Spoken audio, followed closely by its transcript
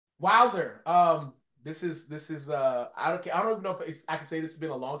Wowzer. This is I don't even know if I can say this has been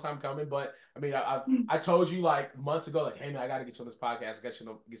a long time coming, but I mean I told you like months ago, like, hey man, I gotta get you on this podcast, get you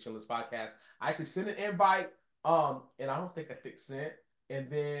on this podcast. I actually sent an invite, and I don't think I clicked sent. And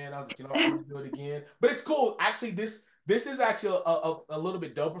then I was like, you know, I'm gonna do it again. But it's cool. Actually, this is actually a little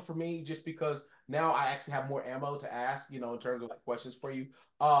bit doper for me just because now I actually have more ammo to ask, you know, in terms of like questions for you.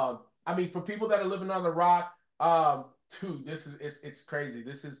 I mean, for people that are living on the rock, dude, this is it's crazy.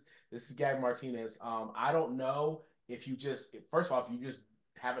 This is Gabby Martinez. I don't know if you just first of all, if you just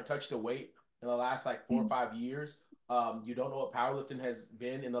haven't touched a weight in the last like 4 or 5 years, you don't know what powerlifting has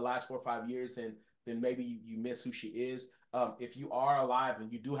been in the last 4 or 5 years, and then maybe you miss who she is. If you are alive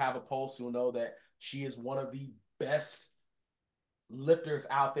and you do have a pulse, you'll know that she is one of the best lifters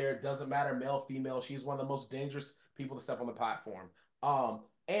out there. It doesn't matter male, female. She's one of the most dangerous people to step on the platform.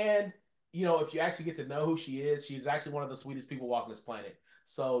 And you know, if you actually get to know who she is, she's actually one of the sweetest people walking this planet.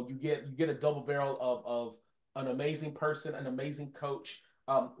 So you get a double barrel of an amazing person, an amazing coach,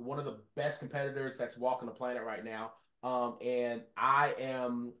 one of the best competitors that's walking the planet right now. And I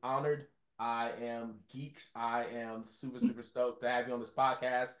am honored. I am geeked. I am super stoked to have you on this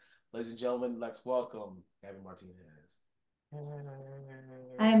podcast, ladies and gentlemen. Let's welcome Gabby Martinez.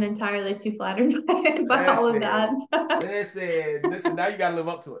 I am entirely too flattered by all of that. Listen, listen. Now you got to live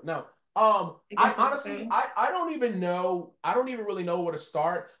up to it. No, I I guess that's honestly, fair. I don't even know. I don't even really know where to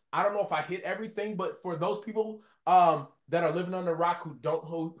start. I don't know if I hit everything, but for those people that are living under a rock who don't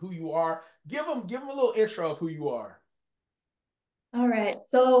know who you are, give them a little intro of who you are. All right.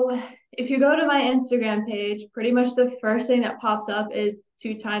 So if you go to my Instagram page, pretty much the first thing that pops up is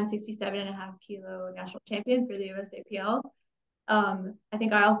 2 time 67.5 kilo national champion for the USAPL. I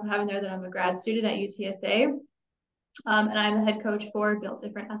think I also have in there that I'm a grad student at UTSA. And I'm the head coach for Built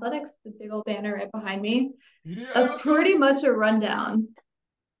Different Athletics, the big old banner right behind me. Yeah, That's let's go. pretty much a rundown.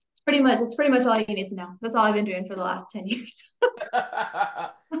 It's pretty much all you need to know. That's all I've been doing for the last 10 years.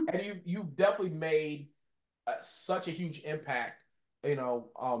 And you definitely made such a huge impact, you know,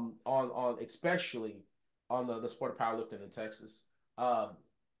 on especially on the sport of powerlifting in Texas. Um,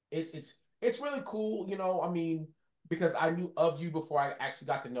 it's really cool, you know. I mean, because I knew of you before I actually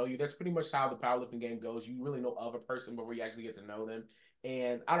got to know you. That's pretty much how the powerlifting game goes. You really know of a person before you actually get to know them.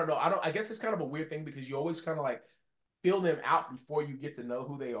 And I don't know. I guess it's kind of a weird thing because you always kind of like feel them out before you get to know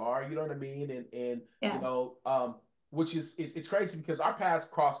who they are. You know what I mean? And you Yeah. know, which is it's crazy because our paths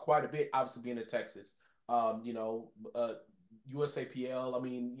cross quite a bit. Obviously, being in Texas, you know, USAPL. I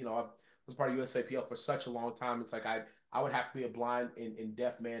mean, you know, I was part of USAPL for such a long time. It's like I would have to be a blind and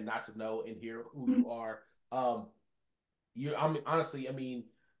deaf man not to know and hear who you are. Um, you I mean honestly, I mean,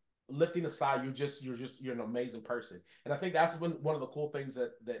 lifting aside, you're an amazing person. And I think that's one of the cool things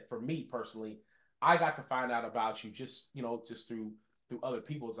that for me personally, I got to find out about you just, you know, just through other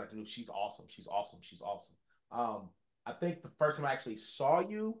people. It's like, dude, she's awesome. She's awesome. She's awesome. I think the first time I actually saw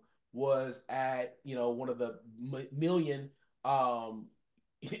you was at, you know, one of the million um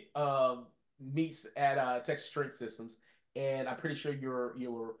um meets at Texas Strength Systems, and I'm pretty sure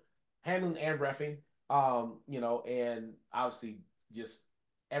you were handling and refing, you know, and obviously just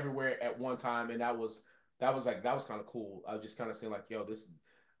everywhere at one time, and that was kind of cool. I was just kind of saying like, yo, this.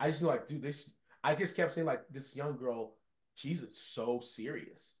 I just knew like, dude, this. I just kept saying like, this young girl, she's so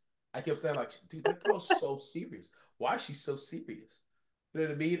serious. I kept saying like, dude, that girl's so serious. Why is she so serious? You know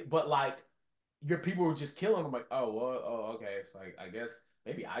what I mean? But like, your people were just killing. I'm like, oh well, oh okay. It's like I guess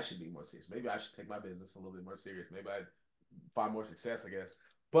maybe I should be more serious. Maybe I should take my business a little bit more serious. Maybe I find more success. I guess.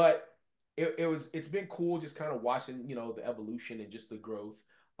 But it's been cool just kind of watching, you know, the evolution and just the growth,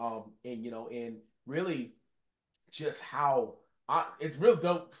 and you know, and really just how it's real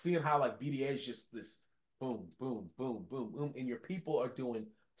dope seeing how like BDA is just this boom boom boom boom boom, and your people are doing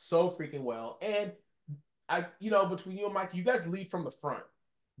so freaking well. And I, you know, between you and Mike, you guys lead from the front,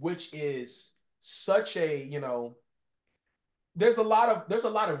 which is such a, you know, there's a lot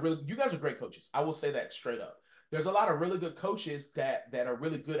of really, you guys are great coaches. I will say that straight up. There's a lot of really good coaches that are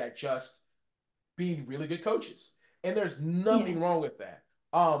really good at just being really good coaches. And there's Yeah. nothing wrong with that.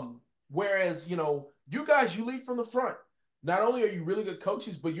 Whereas, you know, you guys, you lead from the front. Not only are you really good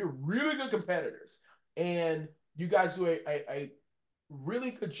coaches, but you're really good competitors. And you guys do a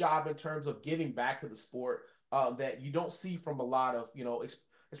really good job in terms of giving back to the sport, that you don't see from a lot of, you know,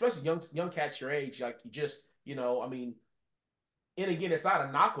 especially young cats your age. Like, you just, you know, I mean, and again, it's not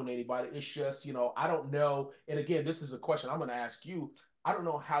a knock on anybody. It's just, you know, I don't know. And again, this is a question I'm going to ask you. I don't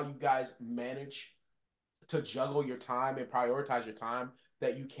know how you guys manage to juggle your time and prioritize your time,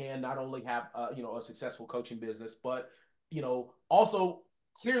 that you can not only have you know, a successful coaching business, but you know, also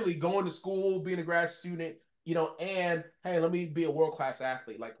clearly going to school, being a grad student, and hey, let me be a world-class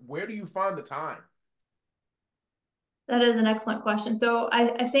athlete. Like, where do you find the time? That is an excellent question. So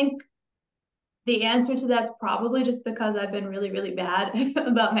I think the answer to that's probably just because I've been really, really bad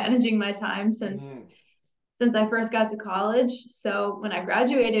about managing my time Mm-hmm. since I first got to college. So when I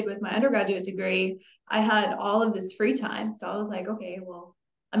graduated with my undergraduate degree, I had all of this free time. So I was like, okay, well,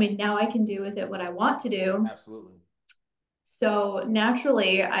 I mean, now I can do with it what I want to do. Absolutely. So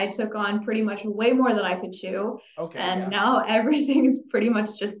naturally, I took on pretty much way more than I could chew. Okay, And yeah, now everything is pretty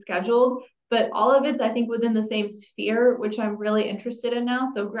much just scheduled. But all of it's, I think, within the same sphere, which I'm really interested in now.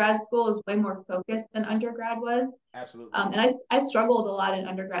 So grad school is way more focused than undergrad was. absolutely. And I struggled a lot in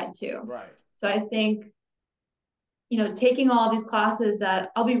undergrad too. Right. So I think, taking all these classes that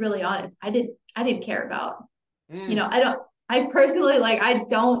I'll be really honest, I didn't care about. Mm, I personally like I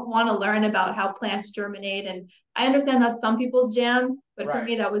don't want to learn about how plants germinate. And I understand that's some people's jam, but for right.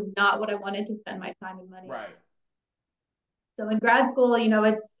 me, that was not what I wanted to spend my time and money on. Right. So in grad school,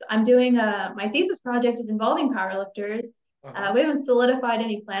 I'm doing my thesis project is involving powerlifters. Uh-huh. We haven't solidified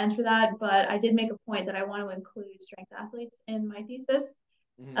any plans for that, but I did make a point that I want to include strength athletes in my thesis.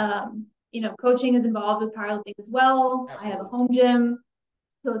 Mm-hmm. Coaching is involved with powerlifting as well. I have a Absolutely. home gym,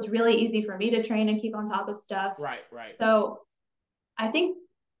 so it's really easy for me to train and keep on top of stuff. Right, right. So I think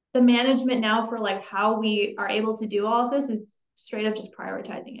the management now for like how we are able to do all of this is straight up just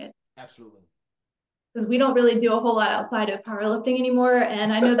prioritizing it, Absolutely. because we don't really do a whole lot outside of powerlifting anymore.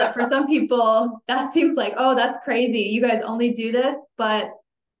 And I know that for some people that seems like, oh, that's crazy, you guys only do this, but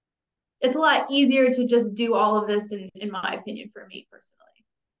it's a lot easier to just do all of this in my opinion, for me personally.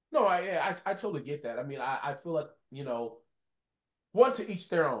 No, I totally get that. I mean, I feel like, one to each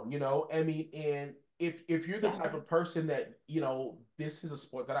their own, I mean, and if you're the Yeah, type of person that, this is a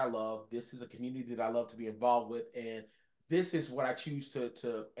sport that I love, this is a community that I love to be involved with, and this is what I choose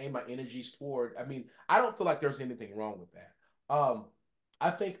to aim my energies toward. I mean, I don't feel like there's anything wrong with that.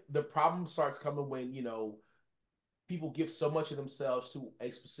 I think the problem starts coming when, people give so much of themselves to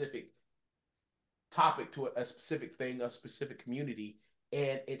a specific topic, to a specific thing, a specific community,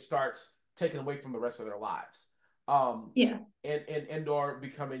 and it starts taken away from the rest of their lives. Um, yeah, and or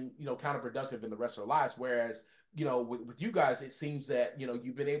becoming, counterproductive in the rest of their lives. Whereas, with you guys, it seems that,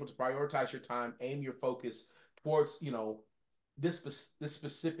 you've been able to prioritize your time, aim your focus towards, this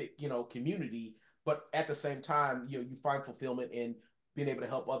specific, community, but at the same time, you find fulfillment in being able to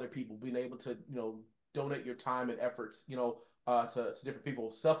help other people, being able to, donate your time and efforts, to different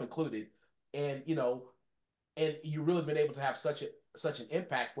people, self included, and and you've really been able to have such an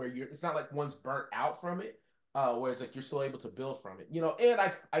impact where it's not like one's burnt out from it, whereas like you're still able to build from it,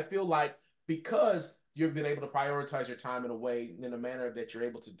 and I feel like because you've been able to prioritize your time in a way, in a manner that you're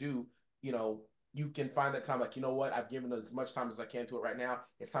able to do, you know you can find that time, like, what, I've given as much time as I can to it right now,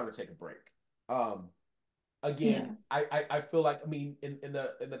 it's time to take a break. um yeah, Again, I feel like, I mean, in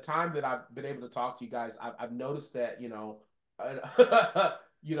the time that I've been able to talk to you guys, I've noticed that, you know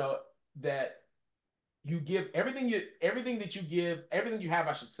that you give everything that you give, everything you have,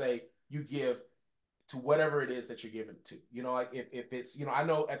 I should say, you give to whatever it is that you're giving it to. Like, if it's, I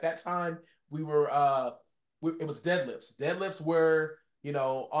know at that time we were it was deadlifts. Deadlifts were,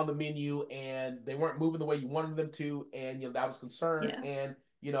 on the menu, and they weren't moving the way you wanted them to, and that was concerned. yeah. And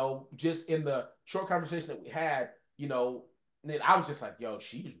just in the short conversation that we had, then I was just like, yo,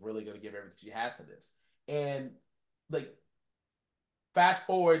 she's really gonna give everything she has to this. And like, fast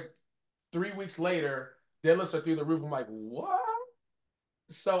forward 3 weeks later, deadlifts are through the roof. I'm like, what?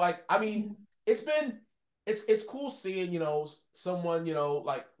 So, like, I mean, Yeah. it's been it's cool seeing, someone,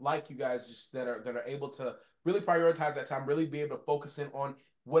 like you guys, just that are able to really prioritize that time, really be able to focus in on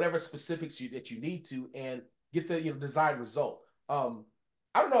whatever specifics that you need to, and get the, desired result.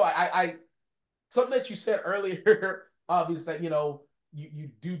 I don't know, I something that you said earlier is that, you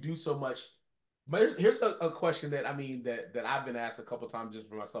do so much. But here's a question that, I mean, that I've been asked a couple of times just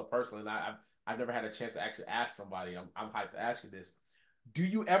for myself personally, and I've never had a chance to actually ask somebody. I'm hyped to ask you this. Do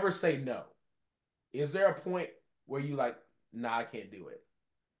you ever say no? Is there a point where you like, nah, I can't do it?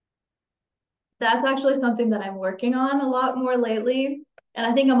 That's actually something that I'm working on a lot more lately. And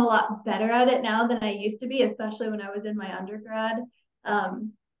I think I'm a lot better at it now than I used to be, especially when I was in my undergrad.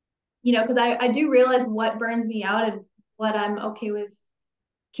 Um, because I do realize what burns me out and what I'm okay with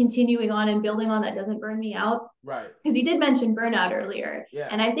continuing on and building on that doesn't burn me out. Right. Because you did mention burnout earlier. Yeah.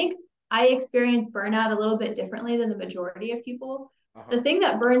 And I think I experience burnout a little bit differently than the majority of people. Uh-huh. The thing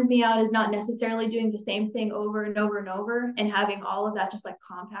that burns me out is not necessarily doing the same thing over and over and over and having all of that just like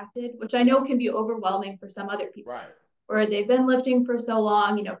compacted, which I Yeah. know can be overwhelming for some other people. Right. Or they've been lifting for so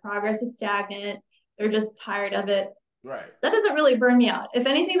long, progress is stagnant, they're just tired of it. Right. That doesn't really burn me out. If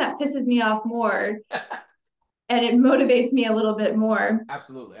anything, that pisses me off more and it motivates me a little bit more.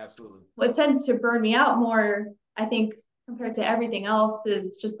 Absolutely, absolutely. What tends to burn me out more, I think, compared to everything else,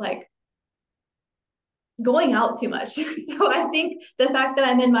 is just like going out too much. So I think the fact that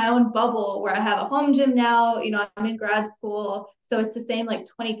I'm in my own bubble where I have a home gym now, I'm in grad school, so it's the same like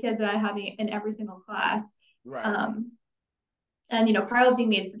 20 kids that I have in every single class. Right. Um, and powerlifting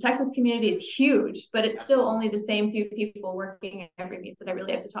meets, the Texas community is huge, but it's still Absolutely. only the same few people working every meet that I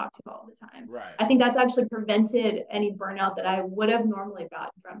really have to talk to all the time. Right. I think that's actually prevented any burnout that I would have normally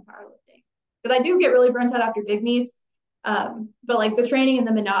gotten from powerlifting, because I do get really burnt out after big meets. But like the training and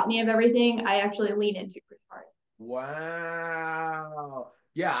the monotony of everything, I actually lean into pretty hard. Wow.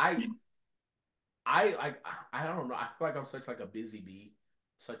 Yeah, I like I don't know. I feel like I'm such like a busy bee,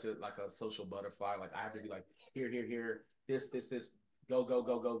 such a like a social butterfly. Like I have to be like here, this, go, go,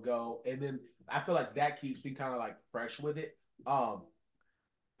 go, go, go. And then I feel like that keeps me kind of like fresh with it. Um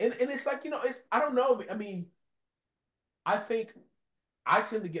and it's like, it's I don't know. I mean, I think I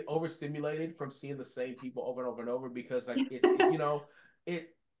tend to get overstimulated from seeing the same people over and over and over because like it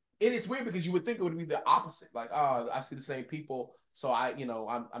it's weird because you would think it would be the opposite. Like, oh, I see the same people, so I'm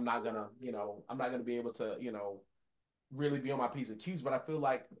not gonna, I'm not gonna be able to, really be on my P's and Q's. But I feel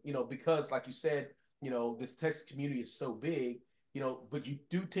like, because like you said, this Texas community is so big, but you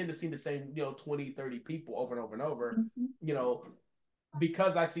do tend to see the same, 20, 30 people over and over and over, Mm-hmm. you know,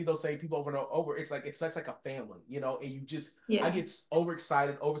 because I see those same people over and over, it's like it's such like a family, and you just I Yeah. get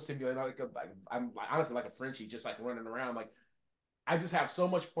overexcited, overstimulated, I'm like honestly like a Frenchie, just like running around. Like I just have so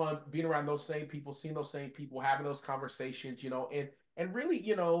much fun being around those same people, seeing those same people, having those conversations, and really,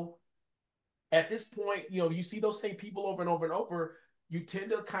 at this point, you see those same people over and over and over, you tend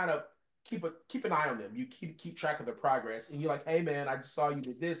to kind of keep an eye on them. You keep track of their progress, and you're like, hey man, I just saw you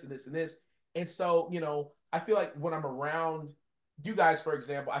did this and this and this, and so I feel like when I'm around you guys, for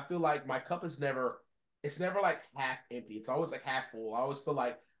example, I feel like my cup is never it's never like half empty. It's always like half full. I always feel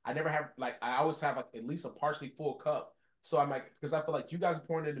like I always have like at least a partially full cup. So I'm like, because I feel like you guys are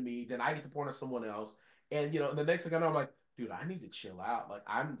pouring into me, then I get to pour into someone else, and the next thing I know, I'm like, dude, I need to chill out. Like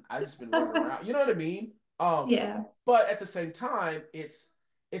I just been running around. You know what I mean? Yeah. But at the same time, it's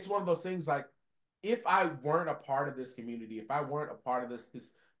one of those things like if I weren't a part of this community, if I weren't a part of this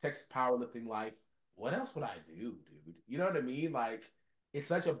Texas powerlifting life, what else would I do, dude? You know what I mean? Like it's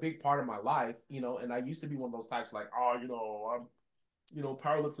such a big part of my life, and I used to be one of those types like, oh, I'm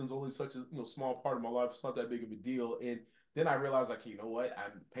powerlifting's only such a small part of my life. It's not that big of a deal. And then I realized like, you know what?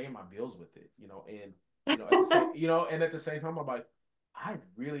 I'm paying my bills with it, and at the same, and at the same time, I'm like, I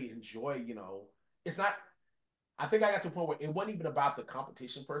really enjoy, it's not. I think I got to a point where it wasn't even about the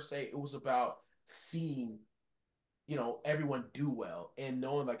competition per se. It was about seeing everyone do well and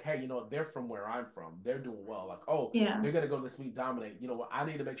knowing like, hey, they're from where I'm from. They're doing well. Like, oh, Yeah. they're gonna go to this meet dominate. You know what? I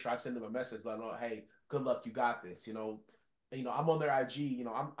need to make sure I send them a message. Let them know, hey, good luck, you got this. I'm on their IG.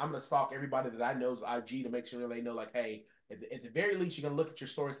 I'm gonna stalk everybody that I know's IG to make sure they know, like, hey, at the very least, you're gonna look at your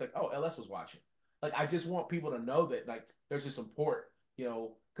stories like, oh, LS was watching. Like, I just want people to know that like there's some support.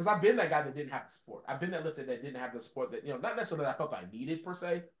 Because I've been that guy that didn't have the support. I've been that lifter that didn't have the support that not necessarily that I felt I needed per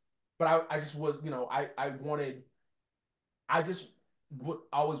se, but I just was I just would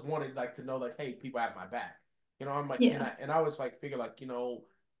always wanted like to know like, hey, people have my back. I'm like, and Yeah. I was like figure like,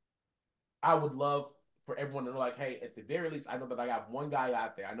 I would love for everyone to know like, hey, at the very least, I know that I got one guy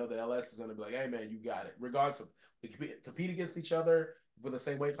out there. I know that LS is gonna be like, hey man, you got it. Regardless of we compete against each other with the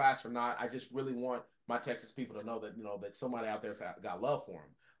same weight class or not. I just really want my Texas people to know that that somebody out there's got love for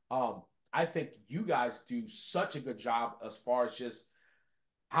them. I think you guys do such a good job as far as just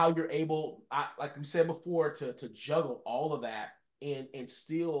how you're able, like we said before, to juggle all of that and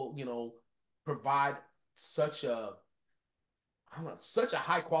still, provide such a I don't know, such a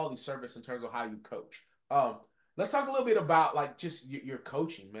high quality service in terms of how you coach. Let's talk a little bit about like just your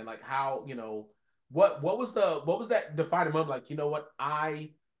coaching, man. Like how what was that defining moment? Like what I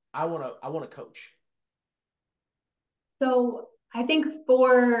want to coach. So I think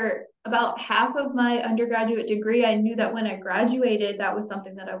for about half of my undergraduate degree, I knew that when I graduated, that was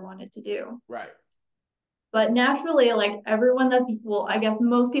something that I wanted to do. Right. But naturally, like everyone that's, well, I guess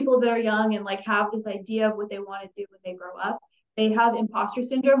most people that are young and like have this idea of what they want to do when they grow up, they have imposter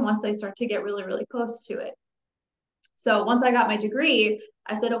syndrome once they start to get really, really close to it. So once I got my degree,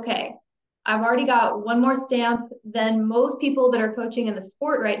 I said, okay, I've already got one more stamp than most people that are coaching in the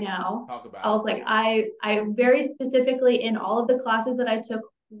sport right now. Talk I about was it. like, I very specifically in all of the classes that I took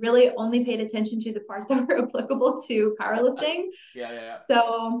really only paid attention to the parts that were applicable to powerlifting. Yeah, yeah, yeah.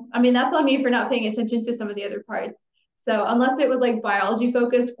 So, I mean, that's on me for not paying attention to some of the other parts. So, unless it was like biology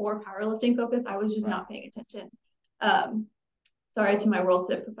focused or powerlifting focused, I was just Right. not paying attention. Um, Sorry to my world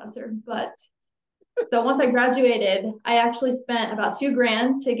sit professor, but So once I graduated, I actually spent about 2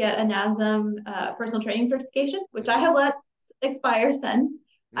 grand to get a NASM personal training certification, which I Mm-hmm. have let expire since.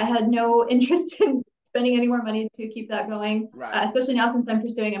 I Mm-hmm. had no interest in spending any more money to keep that going, Right. especially now since I'm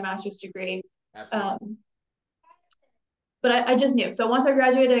pursuing a master's degree. Absolutely. Um, but I just knew. So once I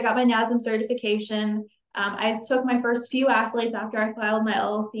graduated, I got my NASM certification. I took my first few athletes after I filed my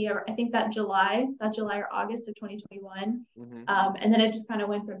LLC. I think that July or August of 2021, Mm-hmm. and then it just kind of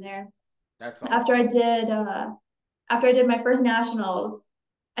went from there. That's After awesome. I did, after I did my first nationals,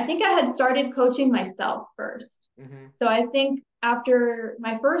 I think I had started coaching myself first. Mm-hmm. So I think after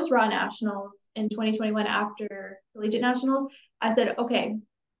my first raw nationals in 2021, after collegiate nationals, I said, okay,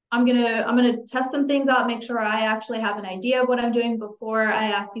 I'm gonna test some things out, make sure I actually have an idea of what I'm doing before I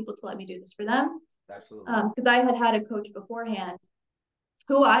ask people to let me do this for them. Absolutely. Because I had had a coach beforehand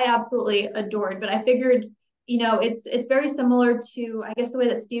who I absolutely adored, but I figured, it's very similar to, I guess, the way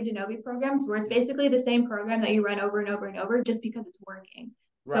that Steve Denovi programs, where it's Mm-hmm. basically the same program that you run over and over and over just because it's working.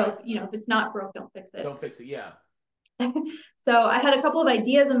 Right. So, if it's not broke, don't fix it. Don't fix it. Yeah. So I had a couple of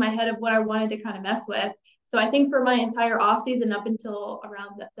ideas in my head of what I wanted to kind of mess with. So I think for my entire off season up until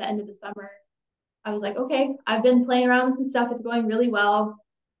around the end of the summer, I was like, okay, I've been playing around with some stuff. It's going really well.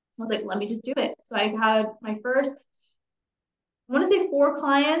 I was like, let me just do it. So I had my first, I want to say 4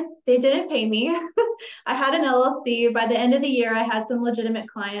 clients. They didn't pay me. I had an LLC. By the end of the year, I had some legitimate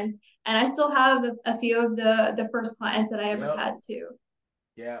clients, and I still have a few of the first clients that I ever Yep. had too.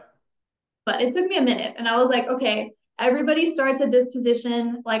 Yeah. But it took me a minute, and I was like, okay, everybody starts at this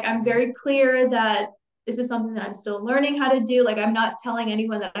position. Like, I'm Mm-hmm. very clear that this is something that I'm still learning how to do. Like, I'm not telling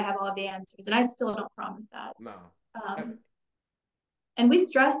anyone that I have all of the answers, and I still don't promise that. No. Um, and we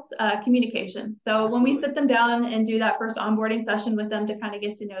stress communication. So when we Absolutely. sit them down and do that first onboarding session with them to kind of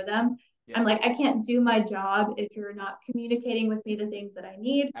get to know them, I'm Yeah. like, I can't do my job if you're not communicating with me the things that I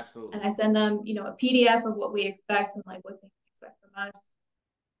need. And Absolutely. I send them, a PDF of what we expect and like what they expect from us.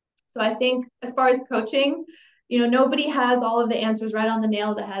 So I think as far as coaching, nobody has all of the answers right on the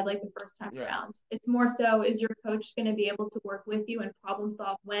nail of the head like the first time Yeah. around. It's more so, is your coach going to be able to work with you and problem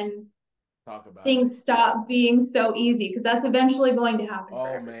solve when Talk about it. things Yeah. stop being so easy? Because that's eventually going to happen for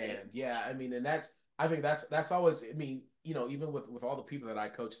Oh everybody. man. Yeah. I mean, and I think that's always, I mean, even with all the people that I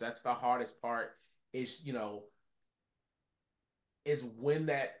coach, that's the hardest part is, is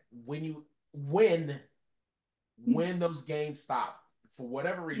when you, when, when those gains stop for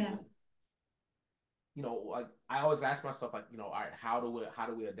whatever Yeah. reason, like I always ask myself, like, all right, how do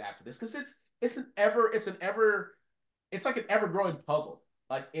we adapt to this? Because it's like an ever growing puzzle.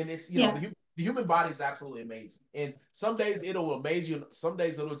 Like, and it's Yeah. the human body is absolutely amazing. And some days it'll amaze you, and some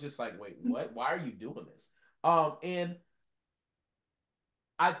days it'll just like, wait, what? Why are you doing this? And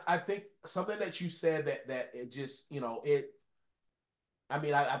I think something that you said that it just it. I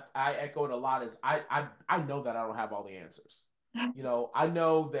mean, I echo it a lot. Is I know that I don't have all the answers. I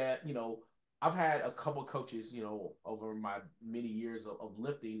know that I've had a couple coaches over my many years of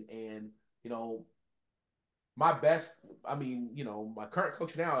lifting, and you know my best. I mean, my current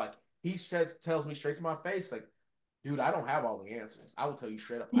coach now, like he tells me straight to my face, like, dude, I don't have all the answers. I will tell you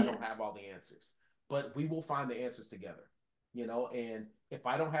straight up, I Yeah. don't have all the answers, but we will find the answers together. And if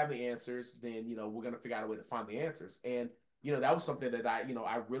I don't have the answers, then we're gonna figure out a way to find the answers. And that was something that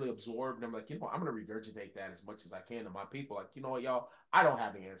I really absorbed, and I'm like, I'm gonna regurgitate that as much as I can to my people. Like, you know what, y'all, I don't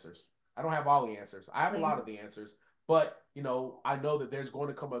have the answers. I don't have all the answers. I have a lot of the answers, but I know that there's going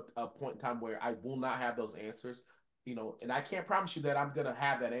to come a point in time where I will not have those answers. And I can't promise you that I'm gonna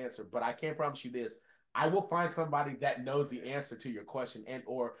have that answer, but I can promise you this: I will find somebody that knows the answer to your question and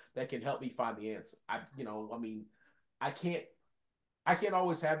or that can help me find the answer. I mean, I can't I can't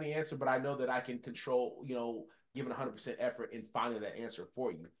always have the answer, but I know that I can control, giving 100% effort in finding that answer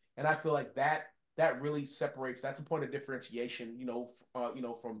for you. And I feel like that really separates. That's a point of differentiation,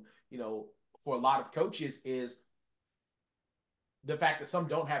 from for a lot of coaches is the fact that some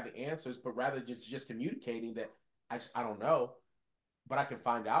don't have the answers, but rather just communicating that I don't know, but I can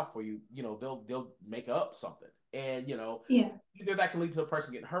find out for you. They'll make up something, and Yeah. either that can lead to a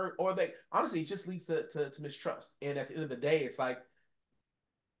person getting hurt, or they honestly it just leads to mistrust. And at the end of the day, it's like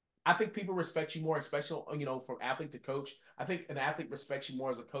I think people respect you more, especially from athlete to coach. I think an athlete respects you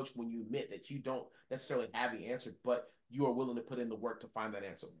more as a coach when you admit that you don't necessarily have the answer, but you are willing to put in the work to find that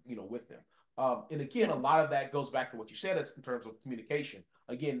answer, with them. And again, Yeah. a lot of that goes back to what you said in terms of communication.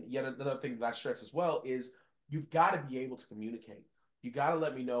 Again, yet another thing that I stress as well is you've got to be able to communicate. You got to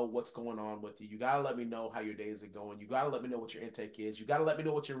let me know what's going on with you. You got to let me know how your days are going. You got to let me know what your intake is. You got to let me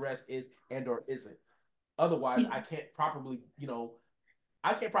know what your rest is and or isn't. Otherwise, Yeah. I can't probably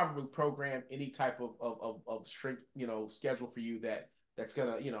program any type of strength, schedule for you that's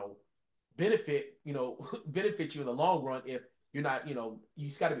gonna, benefit, benefit you in the long run if you're not, you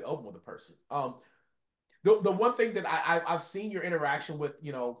just got to be open with the person. The one thing that I've seen your interaction with,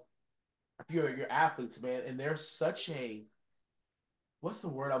 your athletes, man, and there's such a, what's the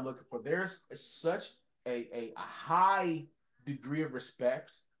word I'm looking for? There's such a high degree of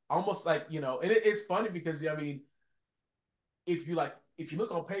respect, almost like, and it's funny because I mean, if you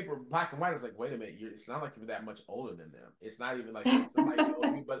look on paper, black and white, it's like, wait a minute, it's not like you're that much older than them. It's not even like somebody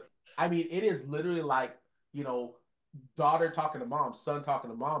older, but I mean, it is literally like, you know, daughter talking to mom, son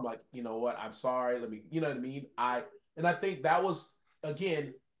talking to mom, like, you know what, I'm sorry, let me, you know what I mean? And I think that was,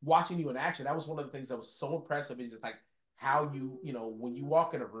 again, watching you in action, that was one of the things that was so impressive, is just like how when you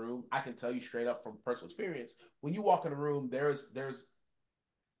walk in a room, I can tell you straight up from personal experience, when you walk in a room, there's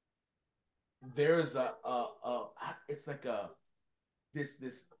it's like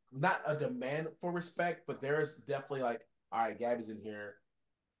this not a demand for respect, but there's definitely like, all right, Gabby's in here.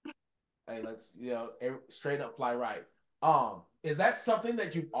 Hey, let's straight up fly right. Is that something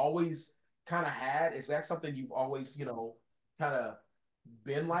that you've always kind of had? Is that something you've always kind of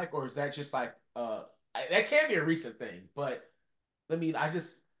been like, or is that just like that can be a recent thing? But I mean,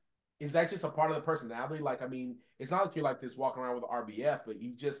 is that just a part of the personality? Like, I mean, it's not like you're like this walking around with RBF, but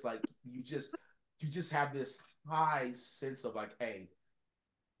you just have this high sense of like, hey,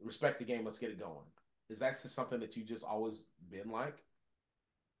 respect the game, let's get it going. Is that just something that you just always been like?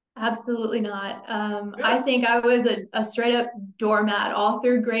 Absolutely not. I think I was a straight up doormat all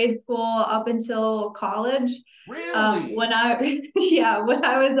through grade school up until college. Really? When I, yeah, when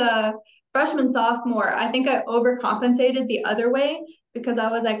I was a freshman, sophomore, I think I overcompensated the other way because I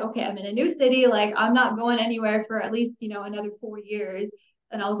was like, okay, I'm in a new city. Like, I'm not going anywhere for at least, another 4 years.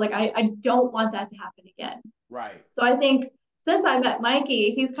 And I was like, I don't want that to happen again. Right. So I think since I met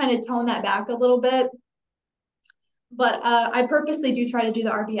Mikey, he's kind of toned that back a little bit, but I purposely do try to do the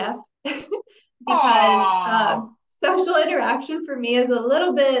RBF because Oh, social interaction for me is a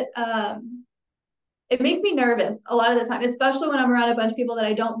little bit, it makes me nervous a lot of the time, especially when I'm around a bunch of people that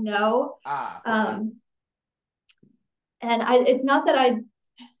I don't know. okay. Um, and it's not that I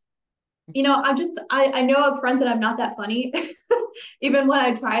know up front that I'm not that funny, even when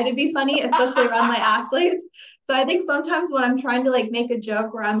I try to be funny, especially around my athletes. So I think sometimes when I'm trying to like make a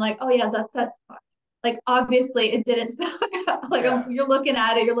joke where I'm like, oh yeah, that's like obviously it didn't suck. Like Yeah. you're looking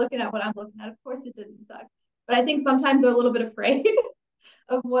at it, you're looking at what I'm looking at. Of course it didn't suck. But I think sometimes they're a little bit afraid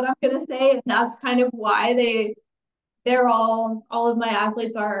of what I'm gonna say, and that's kind of why they're all of my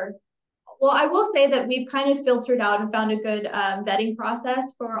athletes are. Well, I will say that we've kind of filtered out and found a good vetting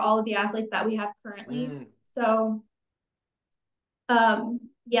process for all of the athletes that we have currently. Mm, So,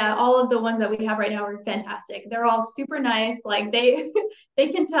 yeah, all of the ones that we have right now are fantastic. They're all super nice. Like they they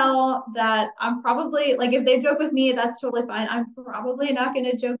can tell that I'm probably like if they joke with me, that's totally fine. I'm probably not going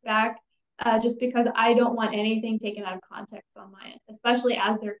to joke back just because I don't want anything taken out of context on my end, especially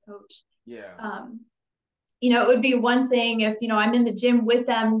as their coach. yeah. Um, it would be one thing if, I'm in the gym with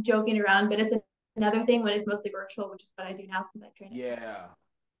them joking around, but it's another thing when it's mostly virtual, which is what I do now since I train at home. Yeah.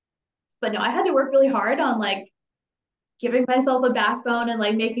 But no, I had to work really hard on like giving myself a backbone and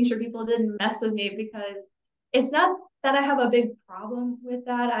like making sure people didn't mess with me because it's not that I have a big problem with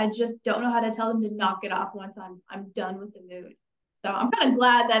that. I just don't know how to tell them to knock it off once I'm done with the mood. So I'm kind of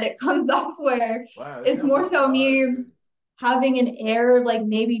glad that it comes off where Wow, it it's more definitely so does, me dude. having an air like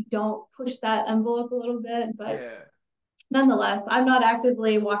maybe don't push that envelope a little bit, but Yeah. nonetheless, I'm not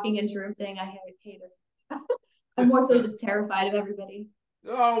actively walking into a room saying I hate her. I'm more so just terrified of everybody.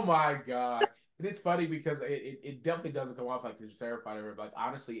 Oh my God. And it's funny because it definitely doesn't come off like this terrified of her. Like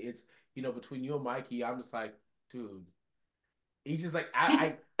honestly, it's between you and Mikey, I'm just like, dude, he's just like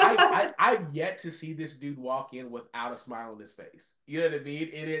I've yet to see this dude walk in without a smile on his face. You know what I mean?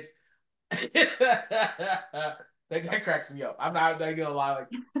 It is that cracks me up. I'm not gonna lie. Like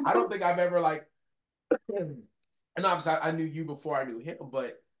I don't think I've ever like and obviously I knew you before I knew him,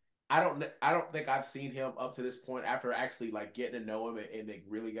 but I don't think I've seen him up to this point after actually like getting to know him and like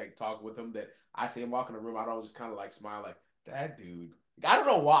really like talking with him that I see him walk in the room. I don't just kind of like smile like that dude. I don't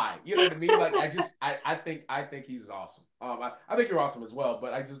know why. You know what I mean? Like I think he's awesome. I think you're awesome as well,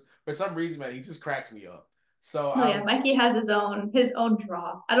 but I just for some reason, man, he just cracks me up. So Oh yeah, Mikey has his own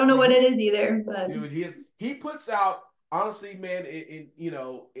draw. I don't know what he, it is either, but dude, he puts out honestly, man.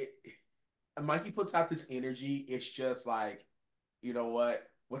 Mikey puts out this energy. It's just like, you know what?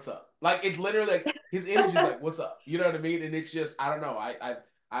 What's up? Like it's literally like his energy is like, what's up? You know what I mean? And it's just, I don't know.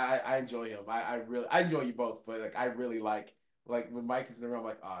 I enjoy him. I enjoy you both, but like I really like when Mike is in the room, I'm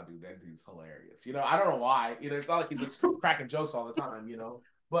like, oh dude, that dude's hilarious. I don't know why. It's not like he's just cracking jokes all the time,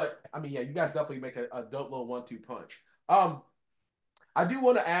 But I mean, yeah, you guys definitely make a dope little 1-2 punch. Um, I do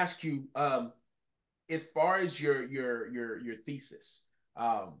want to ask you, as far as your thesis,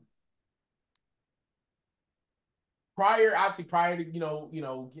 um, obviously prior to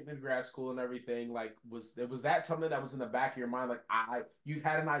getting into grad school and everything, like was that something that was in the back of your mind, like you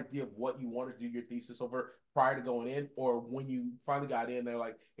had an idea of what you wanted to do your thesis over prior to going in, or when you finally got in, they're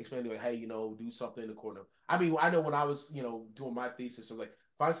like explaining like, hey, do something according to, I mean, I know when I was doing my thesis, I was like,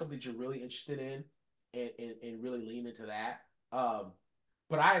 find something that you're really interested in, and really lean into that.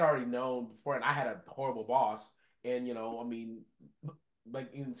 But I had already known before, and I had a horrible boss, and I mean, like,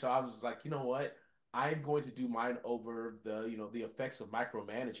 and so I was like, you know what, I'm going to do mine over the effects of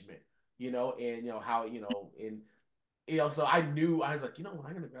micromanagement, and how and so I knew, I was like, when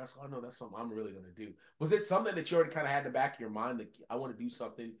I'm gonna grad school, I know that's something I'm really gonna do. Was it something that you already kind of had in the back of your mind that I want to do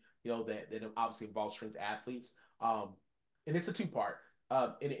something that obviously involves strength athletes? And it's a two part.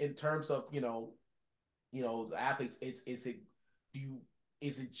 In terms of the athletes, do you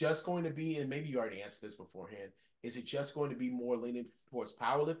is it just going to be, and maybe you already answered this beforehand, is it just going to be more leaning towards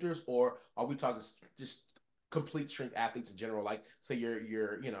powerlifters, or are we talking just complete strength athletes in general, like say your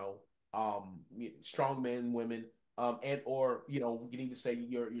strong men, women, and or we can even say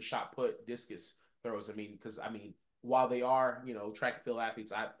your shot put, discus throws. I mean, because while they are track and field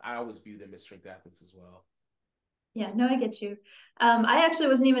athletes, I always view them as strength athletes as well. Yeah, no, I get you. I actually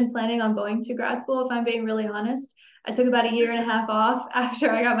wasn't even planning on going to grad school, if I'm being really honest. I took about a year and a half off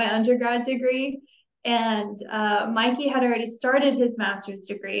after I got my undergrad degree. And Mikey had already started his master's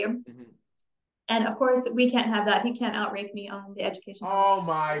degree. Mm-hmm. And of course, we can't have that. He can't outrank me on the education. Oh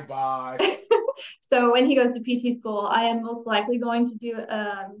my gosh. So when he goes to PT school, I am most likely going to do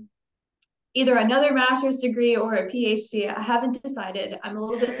either another master's degree or a PhD. I haven't decided. I'm a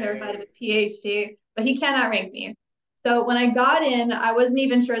little bit terrified of a PhD, but he can't outrank me. So when I got in, I wasn't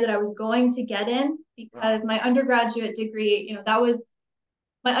even sure that I was going to get in because my undergraduate degree,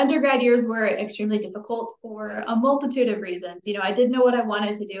 my undergrad years were extremely difficult for a multitude of reasons. I didn't know what I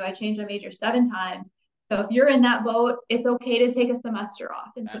wanted to do. I changed my major 7 times. So if you're in that boat, it's okay to take a semester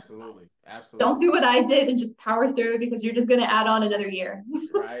off. And absolutely. Don't do what I did and just power through because you're just going to add on another year.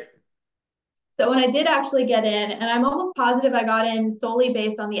 Right. So when I did actually get in, and I'm almost positive I got in solely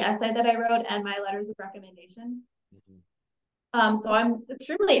based on the essay that I wrote and my letters of recommendation. Mm-hmm. So I'm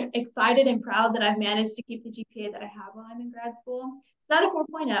extremely excited and proud that I've managed to keep the GPA that I have while I'm in grad school. It's not a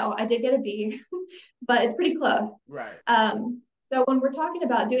 4.0. I did get a B, but it's pretty close. Right. So when we're talking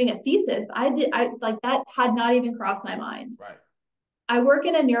about doing a thesis, I like that had not even crossed my mind. Right. I work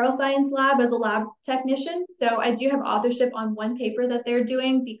in a neuroscience lab as a lab technician, so I do have authorship on one paper that they're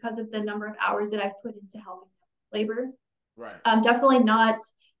doing because of the number of hours that I've put into helping labor. Right. Definitely not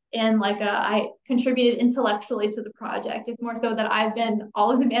in I contributed intellectually to the project. It's more so that I've been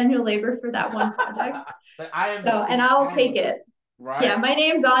all of the manual labor for that one project. And I'll take it. Right. Yeah, my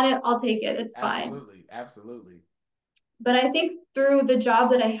name's on it. I'll take it. It's fine. Absolutely. Absolutely. But I think through the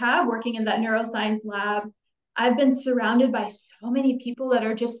job that I have working in that neuroscience lab, I've been surrounded by so many people that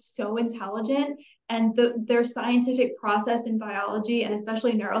are just so intelligent, and their scientific process in biology and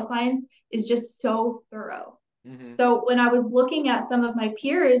especially neuroscience is just so thorough. Mm-hmm. So when I was looking at some of my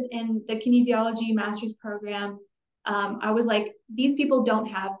peers in the kinesiology master's program, I was like, these people don't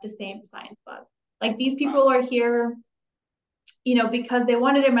have the same science bug. Like these people are here, because they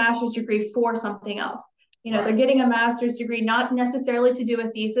wanted a master's degree for something else. They're getting a master's degree, not necessarily to do a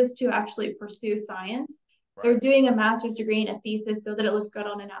thesis to actually pursue science. Right. They're doing a master's degree and a thesis so that it looks good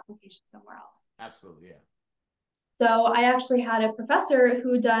on an application somewhere else. Absolutely, yeah. So I actually had a professor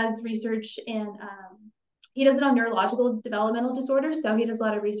who does research in, he does it on neurological developmental disorders. So he does a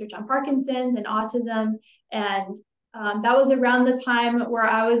lot of research on Parkinson's and autism. And that was around the time where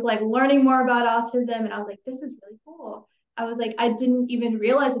I was learning more about autism. And I was like, this is really cool. I was like, I didn't even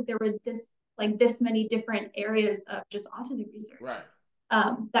realize that there were this many different areas of just autism research. Right.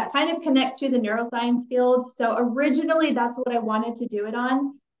 That kind of connect to the neuroscience field. So originally that's what I wanted to do it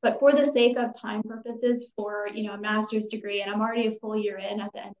on, but for the sake of time purposes for, a master's degree, and I'm already a full year in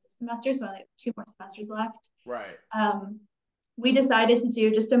at the end of the semester, so I have 2 more semesters left. Right. We decided to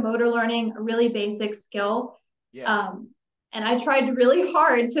do just a motor learning, a really basic skill. Yeah. And I tried really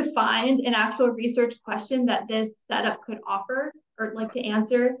hard to find an actual research question that this setup could offer or to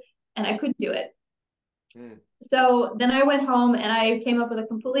answer, and I couldn't do it. So then I went home and I came up with a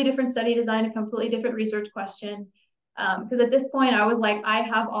completely different study design, a completely different research question. Because at this point I was like, I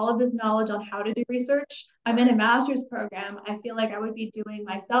have all of this knowledge on how to do research. I'm in a master's program. I feel like I would be doing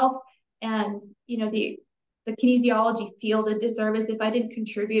myself and, the kinesiology field a disservice if I didn't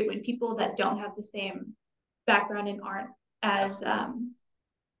contribute when people that don't have the same background and aren't as,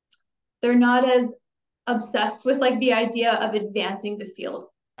 they're not as obsessed with like the idea of advancing the field.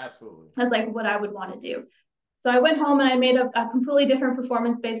 Absolutely. That's like what I would want to do. So I went home and I made a completely different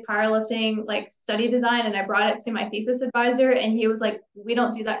performance-based powerlifting like study design, and I brought it to my thesis advisor, and he was like, "We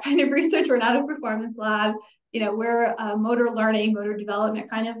don't do that kind of research. We're not a performance lab. We're a motor learning, motor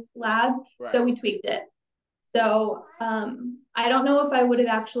development kind of lab." So Right. we tweaked it. So I don't know if I would have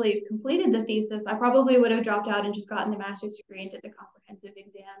actually completed the thesis. I probably would have dropped out and just gotten the master's degree and did the comprehensive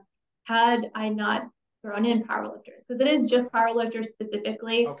exam had I not thrown in powerlifters, because it is just Right. powerlifters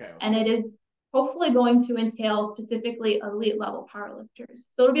specifically, Okay. and Okay. it is hopefully going to entail specifically elite level powerlifters.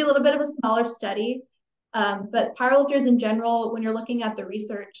 So it'll be a little Makes bit of a sense. smaller study, but powerlifters in general, when you're looking at the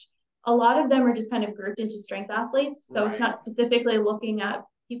research, a lot of them are just kind of grouped into strength athletes. So it's Right. not specifically looking at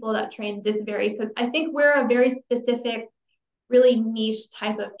people that train this very, because I think we're a very specific, really niche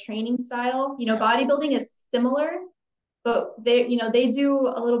type of training style. Absolutely. Bodybuilding is similar, but they do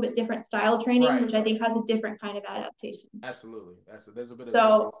a little bit different style training, Right. which I think has a different kind of adaptation. Absolutely. There's a bit of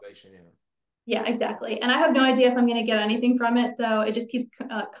So generalization. Yeah. yeah, exactly. And I have no idea if I'm going to get anything from it. So it just keeps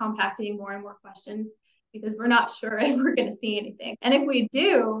compacting more and more questions because we're not sure if we're going to see anything. And if we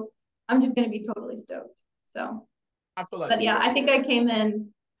do, I'm just going to be totally stoked. So, I feel like but you yeah, will. I think Yeah. I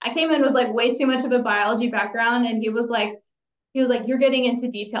came in with like way too much of a biology background. And he was like, "You're getting into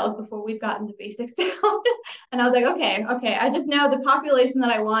details before we've gotten the basics down." And I was like, okay. I just know the population that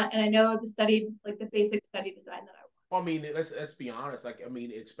I want. And I know the basic study design that I want. Well, I mean, let's be honest. Like, I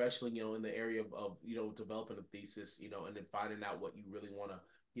mean, especially in the area of developing a thesis, and then finding out what you really want to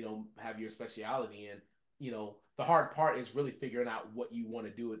have your speciality in. The hard part is really figuring out what you want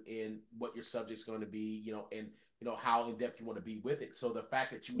to do it in, what your subject's going to be, and how in depth you want to be with it. So the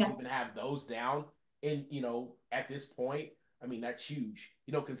fact that you Yeah, even have those down in at this point, I mean, that's huge.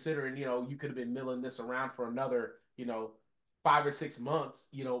 Considering you could have been milling this around for another 5 or 6 months,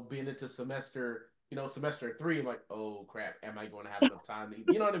 being into semester three. I'm like, oh crap, am I going to have enough time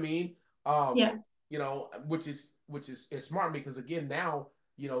to, you know what I mean? Um, yeah, which is it's smart because again, now,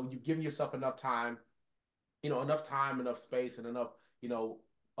 you've given yourself enough time, enough space, and enough,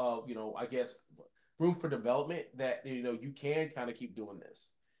 I guess room for development that you can kind of keep doing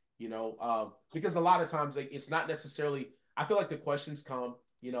this. Because a lot of times, like, it's not necessarily. I feel like the questions come,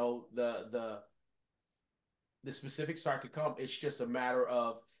 the specifics start to come. It's just a matter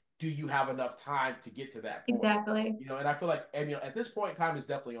of, do you have enough time to get to that point? exactly. And I feel like, and at this point, time is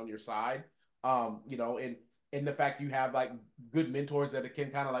definitely on your side. And the fact you have like good mentors that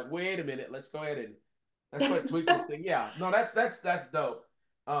can kind of like, wait a minute, let's go ahead and tweak this thing. Yeah, no, that's dope.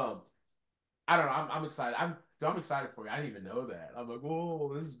 Um, I don't know. I'm excited. I'm excited for you. I didn't even know that. I'm like,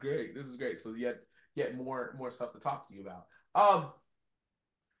 whoa, this is great. This is great. So yet more stuff to talk to you about.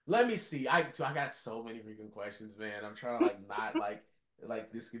 Let me see. I got so many freaking questions, man. I'm trying to like not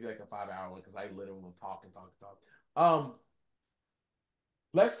like this could be like a 5 hour one because I literally will talk and talk and talk.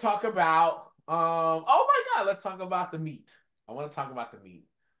 Let's talk about oh my god, let's talk about the meat. I want to talk about the meat.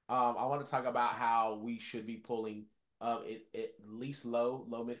 I want to talk about how we should be pulling at least low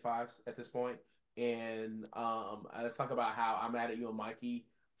mid fives at this point. And let's talk about how I'm mad at you and Mikey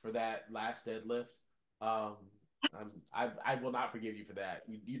for that last deadlift. Um I will not forgive you for that.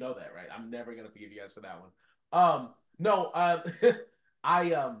 You know that, right? I'm never gonna forgive you guys for that one. No,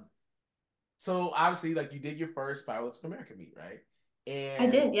 I so obviously, like, you did your first Powerlifting America meet, right? I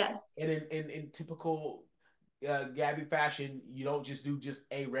And did, yes. in typical Gabby fashion, you don't just do just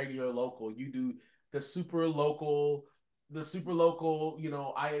a regular local. You do the super local,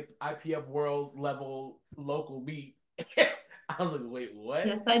 IPF Worlds level local meet. I was like, wait, what?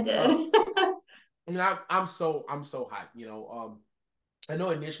 Yes, I did. Um, I mean, I'm so hyped. I know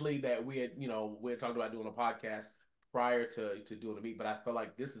initially that we had talked about doing a podcast prior to doing the meet, but I felt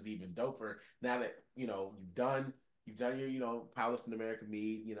like this is even doper now that you've done your Powerlifting America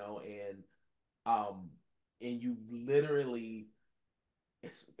meet, um and you literally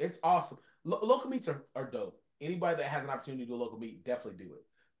it's awesome. Local meets are dope. Anybody that has an opportunity to do a local meet, definitely do it.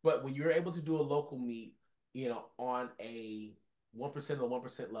 But when you're able to do a local meet, on a 1% of the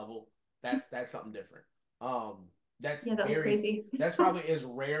 1% level, that's something different. Um, that's Yeah, that was very crazy. that's probably as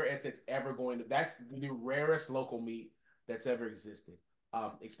rare as it's ever going to. That's the rarest local meet that's ever existed,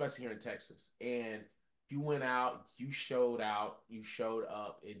 especially here in Texas. And you went out, you showed up,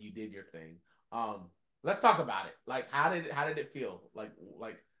 and you did your thing. Um, let's talk about it. Like, how did it feel? Like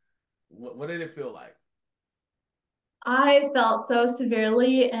what did it feel like? I felt so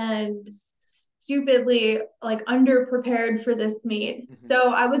severely and stupidly like underprepared for this meet. Mm-hmm.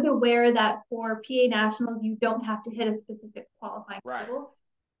 So I was aware that for PA nationals, you don't have to hit a specific qualifying Right, total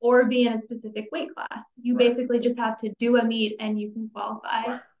or be in a specific weight class. You right, basically just have to do a meet and you can qualify.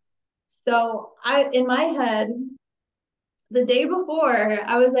 right. So in my head, the day before,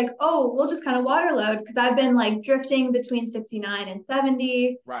 I was like, oh, we'll just kind of water load because I've been like drifting between 69 and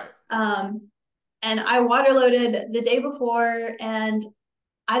 70. Right. Um, and I water loaded the day before, and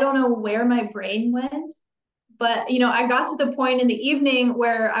I don't know where my brain went, but I got to the point in the evening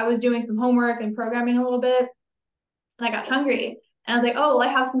where I was doing some homework and programming a little bit, and I got hungry. And I was like, oh, well,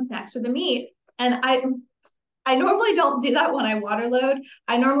 I have some snacks for the meet. And I normally don't do that when I water load.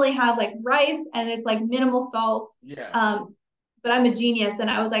 I normally have like rice and it's like minimal salt. Yeah. But I'm a genius, and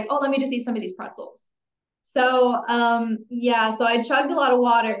I was like, oh, let me just eat some of these pretzels. So yeah, so I chugged a lot of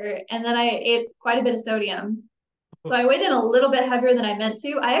water, and then I ate quite a bit of sodium. So I weighed in a little bit heavier than I meant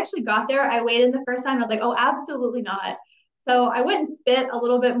to. I actually got there. I weighed in the first time. I was like, oh, absolutely not. So I went and spit a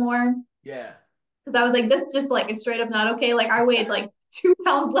little bit more Yeah. because I was like, this just like is straight up not okay. Like I weighed like 2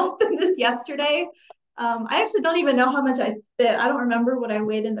 pounds less than this yesterday. I actually don't even know how much I spit. I don't remember what I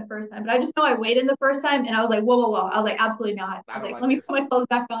weighed in the first time, but I just know I weighed in the first time, and I was like, whoa, whoa, whoa. I was like, absolutely not. I I was don't like, like let me put this. my clothes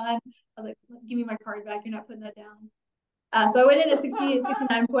back on. I was like, give me my card back. You're not putting that down. So I weighed in at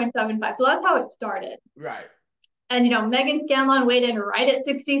 69.75. So that's how it started. Right. And Megan Scanlon weighed in right at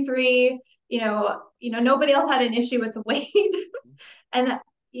 63. Nobody else had an issue with the weight. And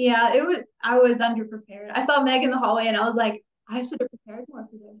yeah, I was underprepared. I saw Meg in the hallway, and I was like, I should have prepared more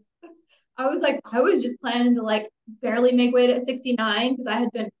for this. I was just planning to like barely make weight at 69 because I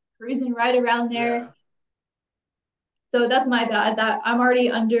had been cruising right around there. Yeah. So that's my bad. That I'm already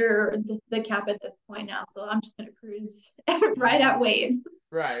under the cap at this point now. So I'm just gonna cruise right at weight.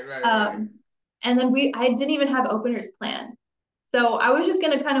 Right, right, right. Um, and then I didn't even have openers planned. So I was just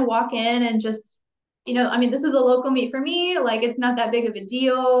gonna kind of walk in and just, I mean, this is a local meet for me. Like it's not that big of a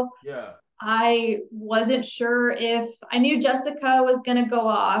deal. Yeah. I wasn't sure if I knew Jessica was gonna go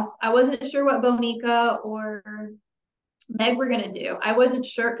off. I wasn't sure what Bonica or Meg were gonna do. I wasn't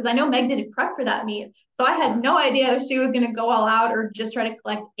sure because I know Meg didn't prep for that meet. So I had Yeah. no idea if she was gonna go all out or just try to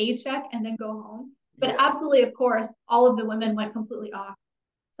collect a check and then go home. But Yeah. absolutely, of course, all of the women went completely off.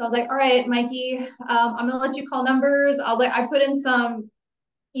 So I was like, all right, Mikey, I'm gonna let you call numbers. I was like, I put in some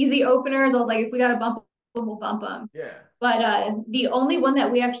easy openers. I was like, if we gotta bump them, we'll bump them. Yeah. But the only one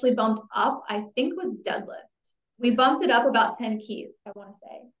that we actually bumped up, I think, was deadlift. We bumped it up about 10 keys, I want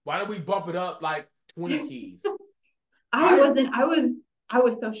to Why don't we bump it up like 20 say. keys? I I wasn't, I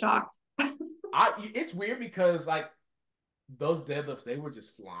was so shocked. it's weird because like those deadlifts, they were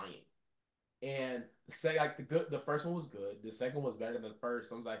just flying. And say like the first one was good. The second one was better than the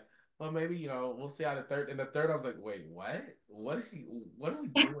first. I was like, well, maybe we'll see how the third. And the third, I was like, wait, what? What is he? What are we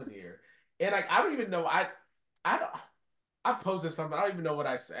doing here? And like, I don't even know. I don't. I posted something. I don't even know what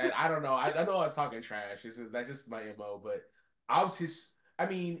I said. I don't know. I know I was talking trash. That's just my mo. But I was just. I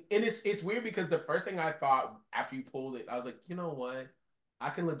mean, and it's weird because the first thing I thought after you pulled it, I was like, you know what? I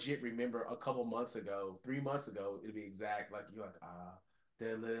can legit remember a couple months ago, 3 months ago, to be exact. Like you're like,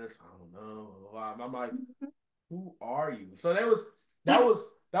 deadlifts. I don't know. I'm like, who are you? So that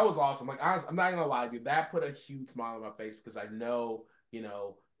was awesome. Like honestly, I'm not gonna lie, dude. That put a huge smile on my face because I know,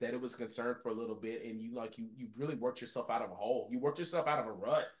 that it was concerned for a little bit, and you really worked yourself out of a hole. You worked yourself out of a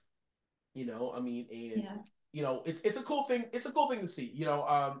rut. I mean, and Yeah, it's a cool thing. It's a cool thing to see.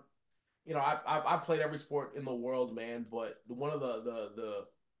 I played every sport in the world, man. But one of the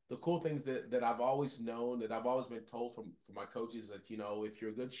cool things that I've always known, that I've always been told from my coaches, that if you're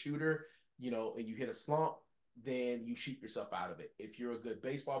a good shooter, and you hit a slump, then you shoot yourself out of it. If you're a good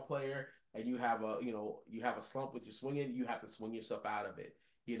baseball player and you have a slump with your swinging, you have to swing yourself out of it.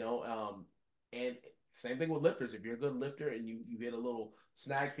 And same thing with lifters. If you're a good lifter and you hit a little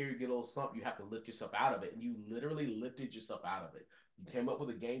snag here, you get a little slump, you have to lift yourself out of it. And you literally lifted yourself out of it. You came up with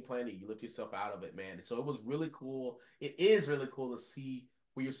a game plan and you lift yourself out of it, man. So it was really cool. It is really cool to see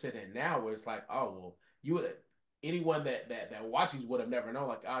where you're sitting now, where it's like, oh well, you would anyone that watches would have never known,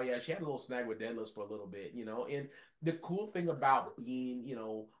 like, oh yeah, she had a little snag with deadlifts for a little bit, And the cool thing about being,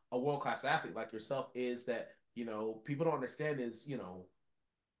 a world class athlete like yourself is that, people don't understand is,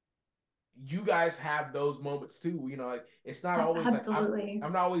 you guys have those moments too. Like it's not always like absolutely.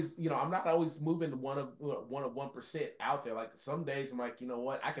 I'm not always, I'm not always moving one of 1% out there. Like some days I'm like, you know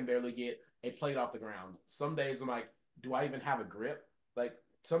what, I can barely get a plate off the ground. Some days I'm like, do I even have a grip? Like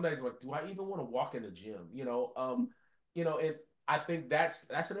some days I'm like, do I even want to walk in the gym? And I think that's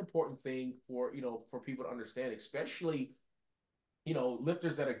an important thing for for people to understand, especially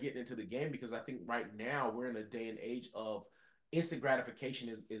lifters that are getting into the game, because I think right now we're in a day and age of instant gratification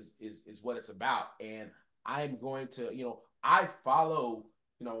is what it's about. And I'm going to, I follow,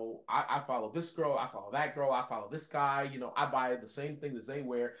 I follow this girl, I follow that girl, I follow this guy, I buy the same thing that they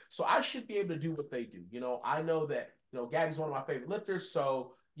wear. So I should be able to do what they do. I know that, Gabby's one of my favorite lifters.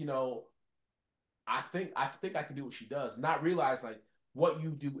 So, you know, I think I can do what she does, not realize like what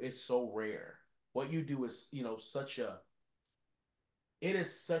you do is so rare. What you do is, such a it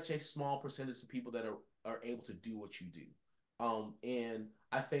is such a small percentage of people that are able to do what you do. And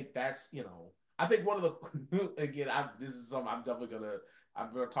I think that's, I think one of the again, this is something I'm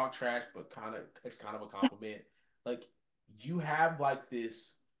gonna talk trash, but it's kind of a compliment. Like you have like the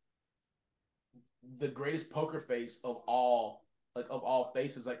greatest poker face of all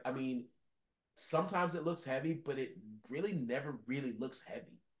faces. Like, I mean, sometimes it looks heavy, but it really never really looks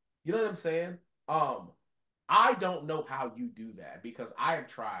heavy. You know what I'm saying? Um, I don't know how you do that because I have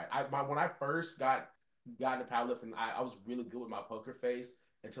tried. When I first got into powerlifting, I was really good with my poker face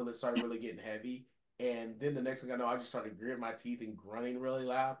until it started really getting heavy. And then the next thing I know, I just started gritting my teeth and grunting really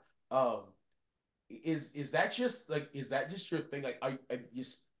loud. Um, is that just your thing? Like, are you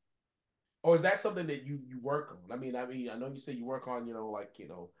or is that something that you work on? I know you say you work on,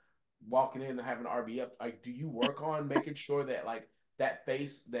 walking in and having an RBF. Like, do you work on making sure that like that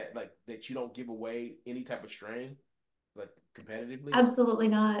face that you don't give away any type of strain, like competitively? Absolutely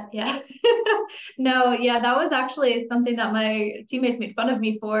not. Yeah. No, yeah, that was actually something that my teammates made fun of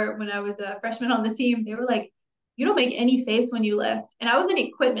me for when I was a freshman on the team. They were like, you don't make any face when you lift. And I was in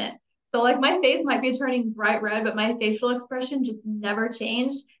equipment. So like my face might be turning bright red, but my facial expression just never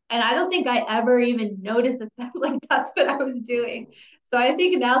changed. And I don't think I ever even noticed that like that's what I was doing. Mm, So I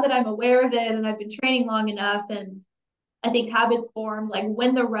think now that I'm aware of it and I've been training long enough and I think habits form like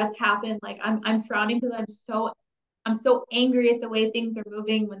when the ruts happen, like I'm frowning because I'm so angry at the way things are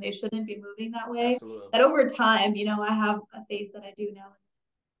moving when they shouldn't be moving that way. absolutely. That over time, I have a face that I do now.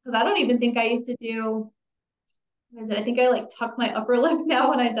 Because I don't even think I used to do. What is it? I think I like tuck my upper lip now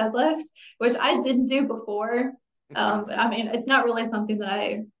when I deadlift, which I didn't do before. But I mean, it's not really something that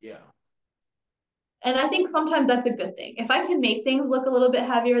I. Yeah, And I think sometimes that's a good thing. If I can make things look a little bit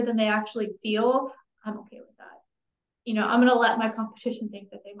heavier than they actually feel, I'm okay with that. I'm gonna let my competition think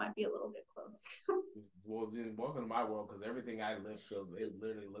that they might be a little bit close. well, then welcome to my world because everything I lift shows it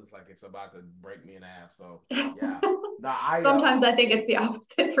literally looks like it's about to break me in half. So yeah, no, Sometimes I think it's the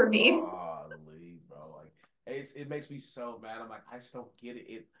opposite for me. golly, bro, like it makes me so mad. I'm like, I just don't get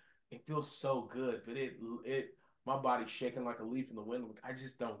it. It feels so good, but my body's shaking like a leaf in the wind. Like, I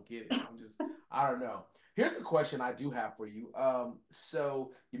just don't get it. I don't know. Here's the question I do have for you.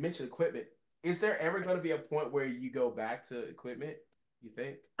 So you mentioned equipment. Is there ever going to be a point where you go back to equipment? You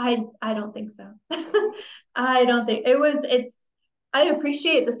think? I don't think so. Okay. I don't think it's I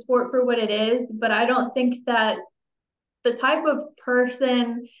appreciate the sport for what it is, but I don't think that the type of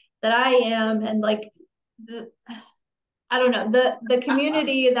person that I am and like the I don't know, the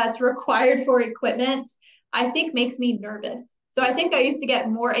community that's required for equipment, I think makes me nervous. So I Yeah. think I used to get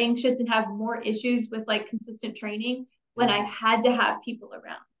more anxious and have more issues with like consistent training when I Hmm. had to have people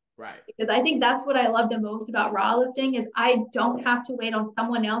around. Right. Because I think that's what I love the most about raw lifting is I don't have to wait on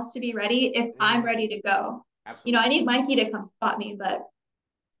someone else to be ready if I'm Hmm. ready to go. I Absolutely. need Mikey to come spot me, but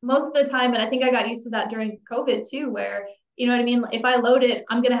most of the time, and I think I got used to that during COVID too, where you know what I mean. If I load it,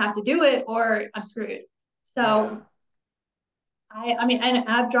 I'm gonna have to do it, or I'm screwed. Yeah. So I mean, and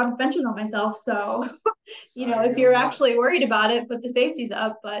I've dropped benches on myself. So I if hear you're that. actually worried about it, put the safeties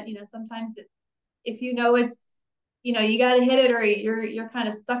up. But sometimes if it's you got to hit it or you're kind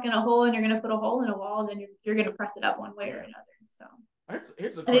of stuck in a hole and you're going to put a hole in a wall, then you're going to press it up one way or Yeah. another. So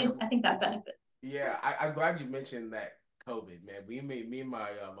Here's a I think question. I think that benefits. Yeah, I'm glad you mentioned that COVID, man. Me and my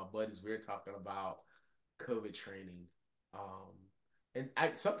buddies, we were talking about COVID training. Um,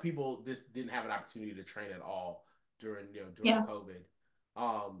 and some people just didn't have an opportunity to train at all during Yeah, COVID.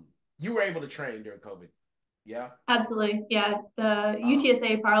 You were able to train during COVID. Yeah. absolutely. Yeah, the Um,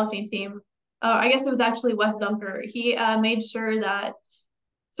 UTSA powerlifting team. I guess it was actually Wes Dunker. He made sure that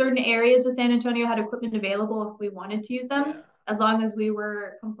certain areas of San Antonio had equipment available if we wanted to use them, yeah. as long as we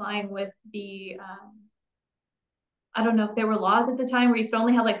were complying with the I don't know if there were laws at the time where you could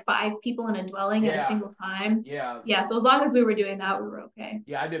only have like 5 people in a dwelling at a Yeah. single time. Yeah. Yeah, so as long as we were doing that, we were okay.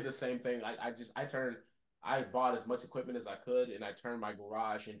 Yeah, I did the same thing. I bought as much equipment as I could, and I turned my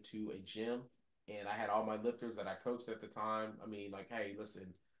garage into a gym. And I had all my lifters that I coached at the time. I mean, like, hey, listen,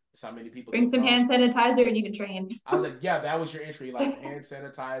 this is how many people Bring can some come. hand sanitizer and you can train. I was like, yeah, that was your entry, like hand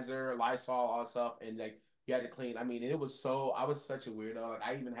sanitizer, Lysol, all that stuff, and like you had to clean. I mean, it was so. I was such a weirdo. Like,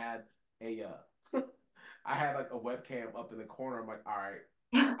 I even had I had like a webcam up in the corner. I'm like, all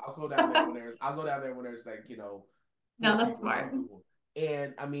right, I'll go down there when there's like No, four that's people, three smart. people.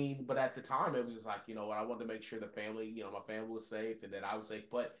 And I mean, but at the time it was just like, what I wanted to make sure the family, my family was safe and that I was safe,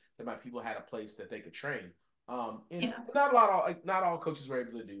 but that my people had a place that they could train. And Yeah. not all coaches were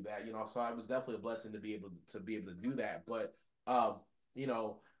able to do that, so it was definitely a blessing to be able to do that. But you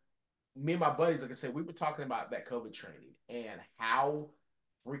know, me and my buddies, like I said, we were talking about that COVID training and how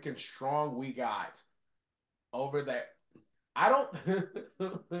freaking strong we got over that. I don't,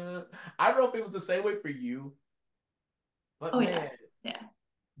 I don't know if it was the same way for you, but Oh yeah. man, Yeah.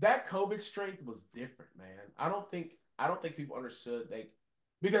 that COVID strength was different, man. I don't think people understood like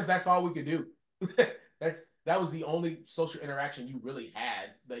because that's all we could do. That was the only social interaction you really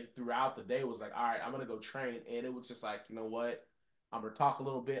had like throughout the day was like, all right, I'm gonna go train, and it was just like, you know what, I'm gonna talk a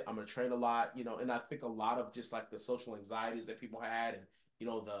little bit, I'm gonna train a lot, you know, and I think a lot of just like the social anxieties that people had, and you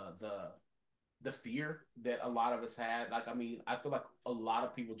know the fear that a lot of us had. Like, I mean, I feel like a lot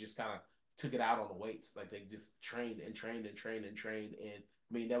of people just kind of took it out on the weights. Like they just trained and trained and trained and trained. And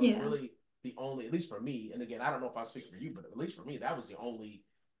I mean, that was Yeah. really the only, at least for me. And again, I don't know if I speak for you, but at least for me, that was the only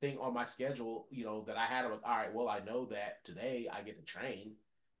thing on my schedule, you know, that I had. Like, all right, well, I know that today I get to train,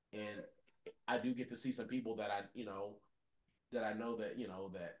 and I do get to see some people that I, you know, that I know that, you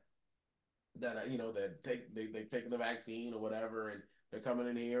know, that you know that they've taken the vaccine or whatever, and they're coming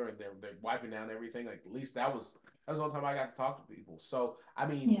in here and they're wiping down everything. Like at least that was the only time I got to talk to people. So I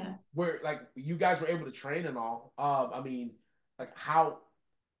mean, Yeah. where like you guys were able to train and all. I mean, like how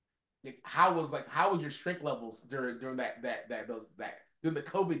was your strength levels during that during the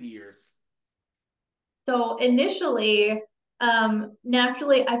COVID years? So initially,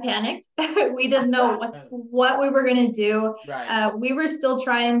 naturally, I panicked. We didn't know what we were gonna do. Right. We were still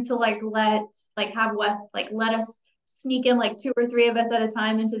trying to have Wes let us sneak in like two or three of us at a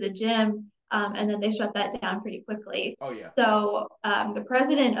time into the gym, and then they shut that down pretty quickly. Oh yeah. So the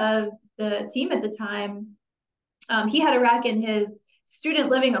president of the team at the time, he had a rack in his student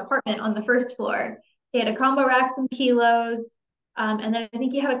living apartment on the first floor. He had a combo rack, some kilos, and then I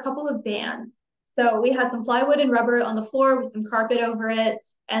think he had a couple of bands. So we had some plywood and rubber on the floor with some carpet over it,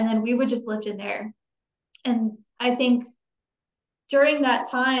 and then we would just lift in there. And I think during that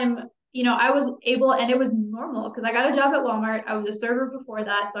time, I was able, and it was normal because I got a job at Walmart. I was a server before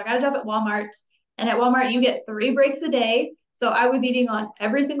that. So I got a job at Walmart. And at Walmart, you get 3 breaks a day. So I was eating on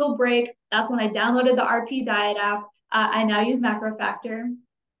every single break. That's when I downloaded the RP Diet app. I now use Macro Factor.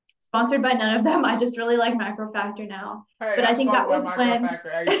 Sponsored by none of them. I just really like Macro Factor now. Hey, But I I'm think that sponsored by was when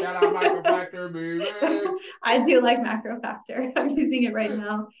Microfactor. Hey, shout out Microfactor, baby. I do like Macro Factor. I'm using it right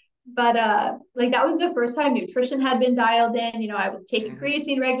now. But like that was the first time nutrition had been dialed in. I was taking Mm-hmm.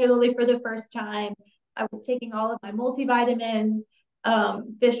 creatine regularly for the first time. I was taking all of my multivitamins,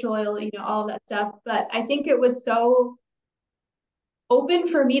 fish oil, all of that stuff. But I think it was so open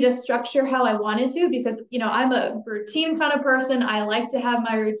for me to structure how I wanted to because I'm a routine kind of person. I like to have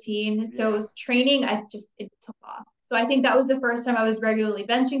my routine. So Yeah. as training, it took off. So I think that was the first time I was regularly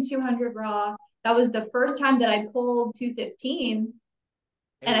benching 200 raw. That was the first time that I pulled 215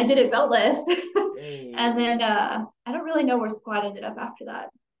 and I did it Hey. beltless. And then Hey. I don't really know where squat ended up after that.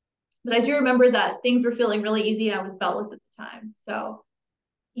 But I do remember that things were feeling really easy and I was beltless at the time. So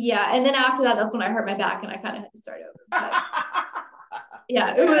yeah, and then after that, that's when I hurt my back and I kind of had to start over. But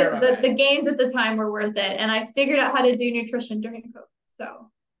yeah, it Yeah, I was heard about that. the gains at the time were worth it, and I figured out how to do nutrition during COVID.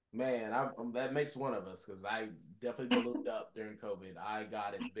 So Man, that makes one of us because I definitely ballooned up during COVID. I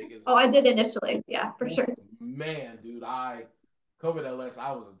got as big as oh, I did initially, yeah, for oof, sure. man, dude. I COVID LS.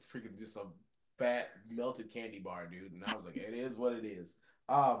 I was a freaking just a fat melted candy bar, dude. And I was like, it is what it is.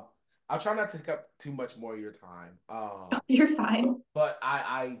 Um, I'll try not to take up too much more of your time. You're fine. But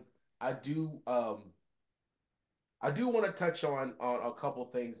I do I do want to touch on a couple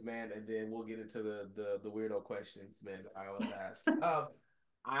things, man, and then we'll get into the weirdo questions, man, that I always ask.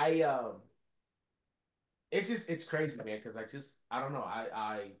 I it's crazy, man, because I don't know.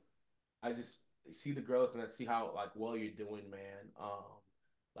 I just see the growth and I see how like well you're doing, man.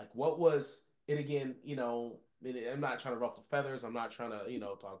 Like what was it again? I'm not trying to ruffle feathers. I'm not trying to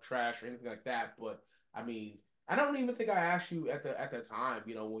talk trash or anything like that. But I mean, I don't even think I asked you at the time.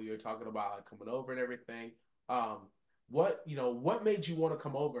 When you were talking about like coming over and everything. Um, what made you want to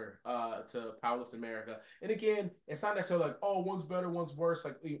come over to Powerlifting America? And again, it's not necessarily like, oh, one's better, one's worse.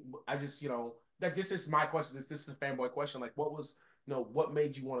 Like I just that this is my question. This is a fanboy question. Like what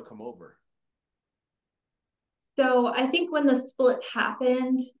made you want to come over? So I think when the split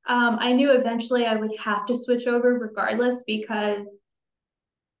happened, I knew eventually I would have to switch over regardless because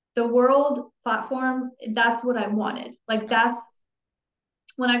the world platform, that's what I wanted. Like Absolutely. that's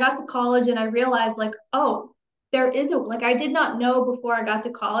when I got to college and I realized like, oh, there is a like I did not know before I got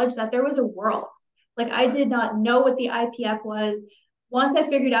to college that there was a world. Like I Right. did not know what the IPF was. Once I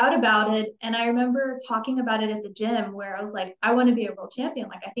figured out about it, and I remember talking about it at the gym where I was like, I want to be a world champion.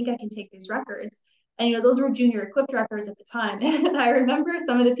 Like I think I can take these records. And those were junior equipped records at the time. And I remember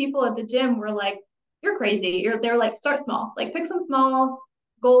some of the people at the gym were like, you're crazy. They were like, start small, like pick some small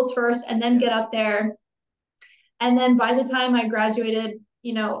goals first and then get up there. And then by the time I graduated,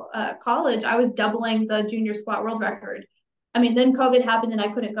 college, I was doubling the junior squat world record. I mean, then COVID happened and I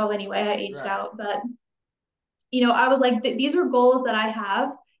couldn't go anyway. I aged out, but I was like, these are goals that I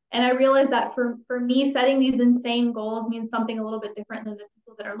have. And I realized that for me, setting these insane goals means something a little bit different than the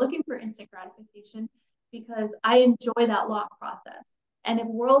people that are looking for instant gratification, because I enjoy that long process. And if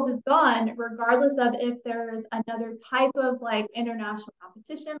Worlds is gone, regardless of if there's another type of like international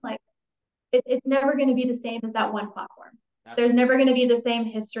competition, like it's never going to be the same as that one platform. Absolutely. There's never going to be the same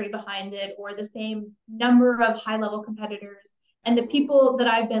history behind it or the same number of high level competitors and Absolutely. The people that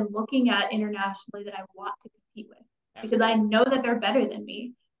I've been looking at internationally that I want to compete with. Absolutely. Because I know that they're better than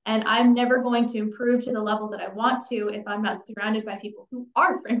me. And I'm never going to improve to the level that I want to if I'm not surrounded by people who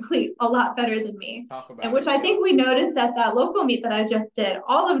are, frankly, a lot better than me. And which I think we noticed at that local meet that I just did.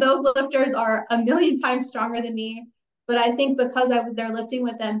 All of those lifters are a million times stronger than me. But I think because I was there lifting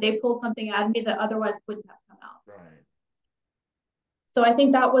with them, they pulled something out of me that otherwise wouldn't have come out. Right. So I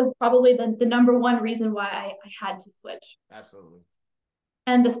think that was probably the number one reason why I had to switch. Absolutely.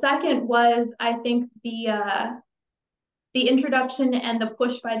 And the second was, I think, the introduction and the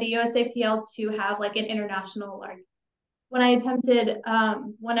push by the USAPL to have like an international, like when I attempted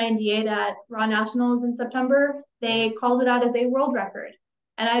 198 at Raw Nationals in September, they called it out as a world record.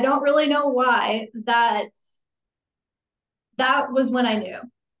 And I don't really know why that was when I knew.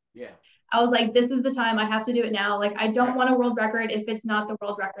 Yeah. I was like, this is the time. I have to do it now. Like, I don't want a world record if it's not the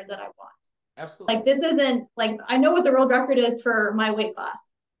world record that I want. Absolutely. Like, this isn't like, I know what the world record is for my weight class.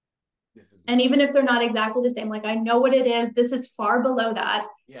 And even if they're not exactly the same, like I know what it is. This is far below that.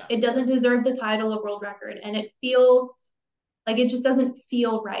 Yeah. It doesn't deserve the title of world record. And it feels like it just doesn't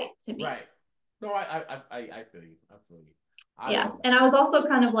feel right to me. Right. No, I feel you. I feel you. Yeah. And I was also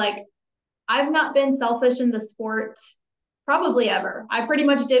kind of like, I've not been selfish in the sport probably ever. I pretty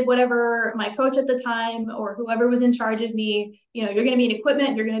much did whatever my coach at the time or whoever was in charge of me, you're going to be in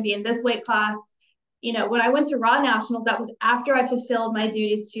equipment, you're going to be in this weight class. When I went to Raw Nationals, that was after I fulfilled my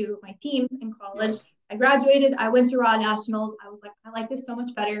duties to my team in college. Yep. I graduated, I went to Raw Nationals. I was like, I like this so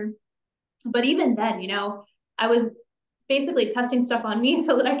much better. But even then, I was basically testing stuff on me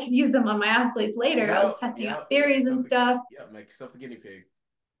so that I could use them on my athletes later. Yep, I was testing out theories and stuff. Yeah, make yourself the guinea pig.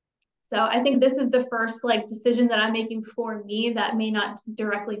 So I think this is the first like decision that I'm making for me that may not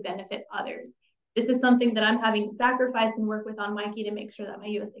directly benefit others. This is something that I'm having to sacrifice and work with on Mikey to make sure that my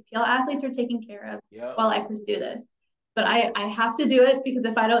USAPL athletes are taken care of while I pursue this. But I have to do it because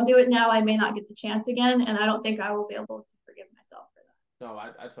if I don't do it now, I may not get the chance again. And I don't think I will be able to forgive myself for that. No,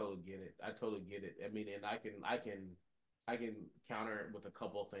 I totally get it. I totally get it. I mean, and I can counter it with a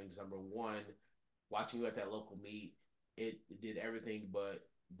couple of things. Number one, watching you at that local meet, it did everything but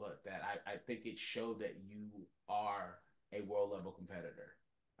that I think it showed that you are a world level competitor.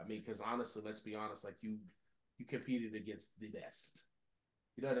 I mean, because honestly, let's be honest, like you competed against the best.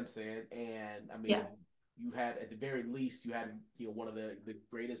 You know what I'm saying? And I mean, you had at the very least you had one of the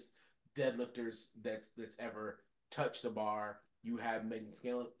greatest deadlifters that's ever touched the bar. You have Megan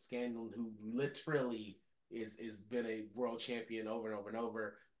Scanlon, who literally is been a world champion over and over and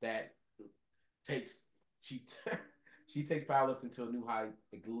over. That takes she takes powerlifting to a new height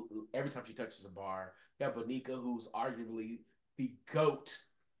every time she touches a bar. You have Bonica, who's arguably the GOAT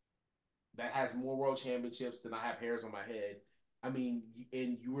that has more world championships than I have hairs on my head. I mean,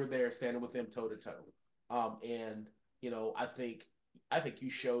 and you were there standing with them toe to toe. And I think you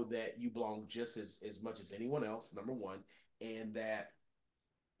showed that you belong just as much as anyone else. Number one, and that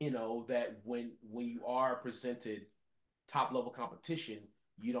that when you are presented top level competition,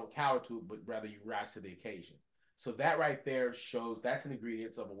 you don't cower to it, but rather you rise to the occasion. So that right there shows that's an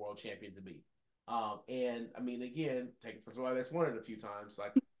ingredient of a world champion to be. And I mean, again, take it from somebody that's won it a few times.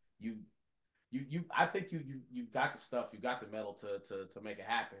 Like you I think you've got the stuff, you got the metal to make it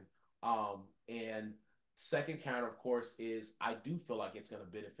happen. And second counter, of course, is I do feel like it's going to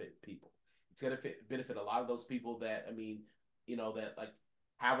benefit people. It's going to benefit a lot of those people that that like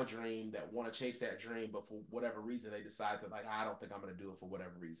have a dream, that want to chase that dream, but for whatever reason they decide to like, I don't think I'm going to do it for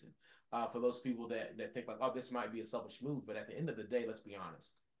whatever reason. For those people that think like, oh, this might be a selfish move, but at the end of the day, let's be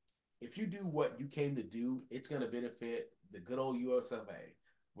honest. If you do what you came to do, it's going to benefit the good old USFA.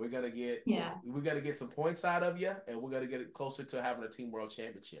 We're gonna get some points out of you, and we're gonna get it closer to having a team world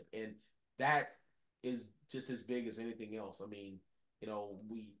championship, and that is just as big as anything else. I mean,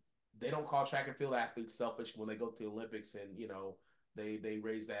 they don't call track and field athletes selfish when they go to the Olympics, and they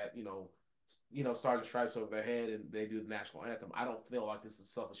raise that stars and stripes over their head, and they do the national anthem. I don't feel like this is a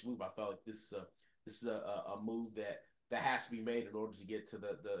selfish move. I felt like this is a move that has to be made in order to get to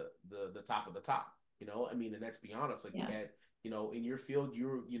the top of the top. You know, I mean, and let's be honest, like Yeah. at in your field,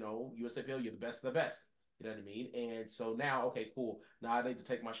 USAPL, you're the best of the best. You know what I mean? And so now, okay, cool. Now I need to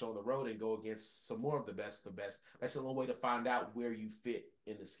take my show on the road and go against some more of the best. That's the only way to find out where you fit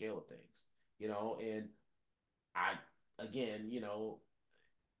in the scale of things. And I, again,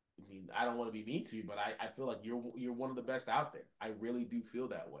 I mean, I don't want to be mean to you, but I feel like you're one of the best out there. I really do feel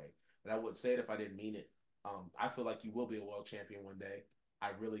that way, and I wouldn't say it if I didn't mean it. I feel like you will be a world champion one day. I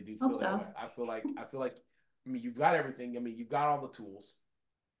really do Hope feel that way. so. I feel like. I mean, you've got everything. I mean, you've got all the tools.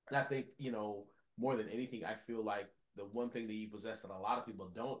 And I think, more than anything, I feel like the one thing that you possess that a lot of people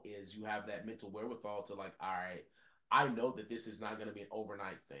don't is you have that mental wherewithal to, like, all right, I know that this is not going to be an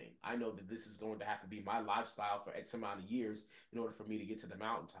overnight thing. I know that this is going to have to be my lifestyle for X amount of years in order for me to get to the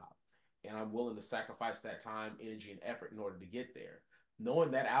mountaintop. And I'm willing to sacrifice that time, energy, and effort in order to get there. Knowing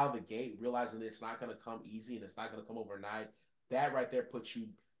that out of the gate, realizing it's not going to come easy and it's not going to come overnight, that right there puts you,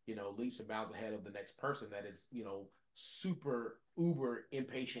 leaps and bounds ahead of the next person that is, super uber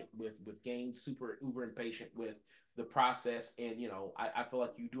impatient with gains, super uber impatient with the process. And I feel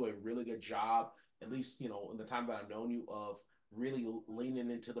like you do a really good job, at least in the time that I've known you, of really leaning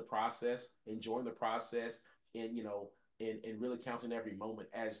into the process, enjoying the process, and and really counting every moment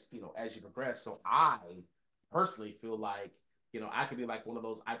as you progress. So I personally feel like I could be like one of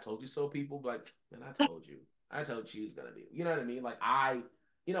those "I told you so" people, but man, I told you it's gonna be, you know what I mean? Like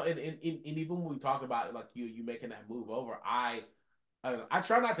and even when we talk about like you making that move over, I don't know. I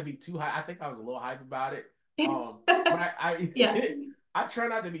try not to be too high. I think I was a little hype about it. But Yeah. I try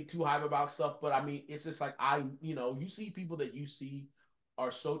not to be too hype about stuff. But I mean, it's just like you see people that you see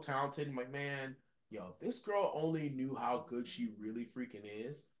are so talented. I'm like, man, if this girl only knew how good she really freaking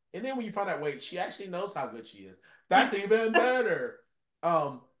is. And then when you find out, wait, she actually knows how good she is. That's even better.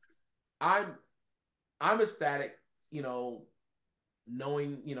 Um, I'm I'm ecstatic, you know,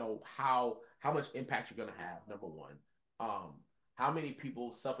 knowing how much impact you're gonna have. Number one, um, how many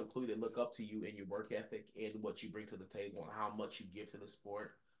people, self included, look up to you and your work ethic and what you bring to the table and how much you give to the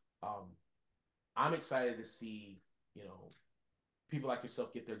sport. Um, I'm excited to see people like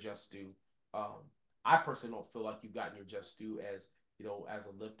yourself get their just due. Um, I personally don't feel like you've gotten your just due as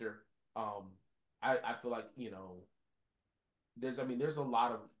a lifter. Um, I feel like there's a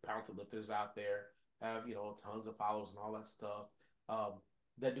lot of talented lifters out there, have tons of followers and all that stuff, um,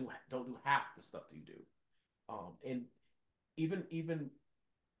 that don't do half the stuff that you do, and even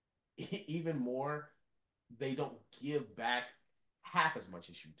even more, they don't give back half as much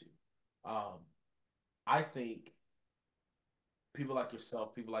as you do. Um, I think people like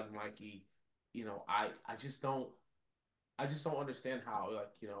yourself, people like Mikey, I just don't understand how, like,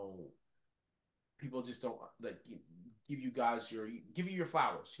 people just don't like give you your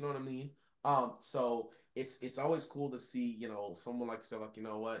flowers. You know what I mean? So it's always cool to see someone like yourself, like,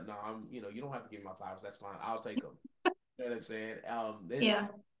 what? No, you don't have to give me my flowers. That's fine. I'll take them. You know what I'm saying? Yeah.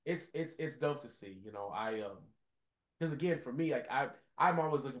 It's dope to see. Because again, for me, like I'm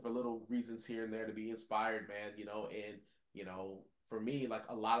always looking for little reasons here and there to be inspired, man. And you know, for me, like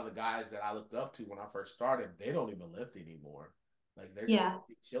a lot of the guys that I looked up to when I first started, they don't even lift anymore. Like they're just Yeah.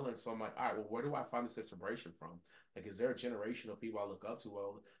 chilling. So I'm like, all right, well, where do I find this inspiration from? Like, is there a generation of people I look up to?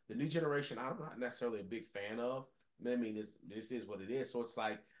 Well, the new generation, I'm not necessarily a big fan of. I mean, this is what it is. So it's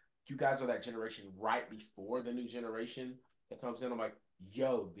like you guys are that generation right before the new generation that comes in. I'm like,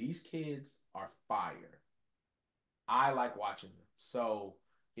 yo, these kids are fire. I like watching them. So,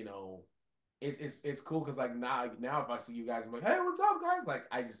 you know, it's cool because like now if I see you guys, I'm like, hey, what's up, guys? Like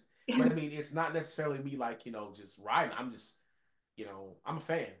but I mean, it's not necessarily me like just riding. I'm just I'm a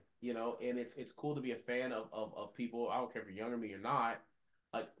fan. And it's cool to be a fan of people. I don't care if you're younger than me or not.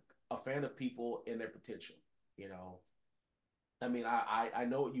 Like a fan of people and their potential. You know, I mean, I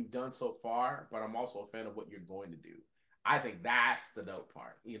know what you've done so far, but I'm also a fan of what you're going to do. I think that's the dope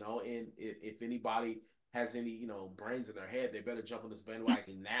part, And if anybody has any, brains in their head, they better jump on this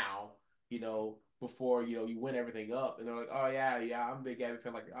bandwagon now, before you win everything up. And they're like, oh yeah, yeah, I'm a big Gabby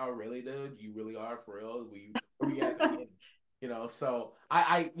fan. Like, oh really, dude? You really are for real? Were you at the beginning? So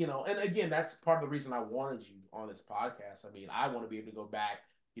and again, that's part of the reason I wanted you on this podcast. I mean, I want to be able to go back,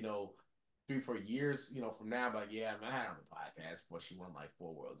 you know, 3 4 years, from now, but yeah, man, I had her on the podcast before she won like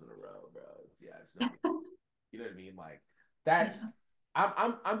 4 worlds in a row, bro. Yeah, it's no big, you know what I mean? Like that's Yeah.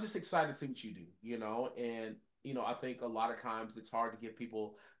 I'm just excited to see what you do, and I think a lot of times it's hard to give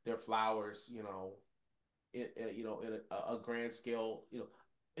people their flowers, in a grand scale,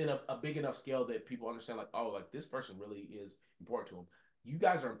 in a big enough scale that people understand, like, oh, like this person really is important to them. You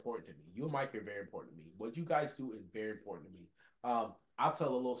guys are important to me. You and Mike are very important to me. What you guys do is very important to me. I'll tell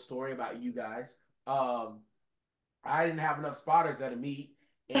a little story about you guys. I didn't have enough spotters at a meet,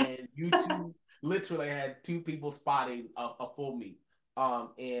 and you two literally had two people spotting a full meet.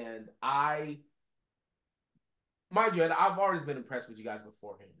 And mind you, I've always been impressed with you guys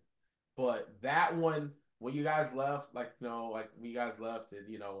beforehand, but that one when you guys left, like like when you guys left,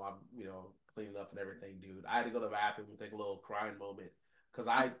 and I'm cleaning up and everything, dude. I had to go to the bathroom and take a little crying moment because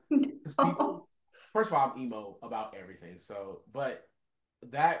because people, first of all, I'm emo about everything. So, but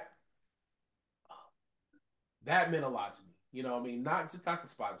that that meant a lot to me. You know, what I mean, not the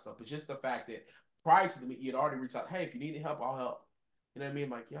spot and stuff, but just the fact that prior to the meet, you had already reached out. Hey, if you need any help, I'll help. You know what I mean?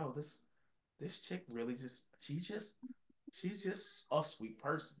 Like, yo, this chick really she's just a sweet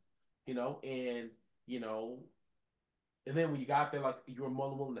person, and you know, and then when you got there, like you were more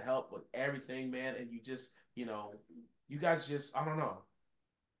than willing to help with everything, man, and you just, you guys just, I don't know,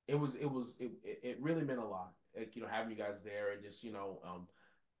 it really meant a lot, like, having you guys there and just,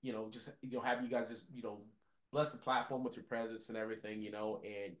 just having you guys just, bless the platform with your presence and everything,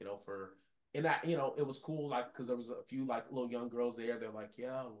 and for and that, it was cool, like, because there was a few like little young girls there. They're like,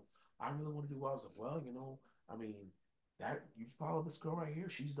 yeah, I really want to do well. I was like, well, I mean, that you follow this girl right here.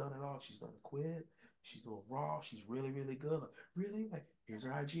 She's done it all. She's done quit. She's doing raw. She's really, really good. Like, really? Like, here's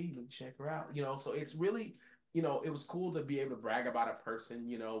her IG. You can check her out. So it's really, it was cool to be able to brag about a person,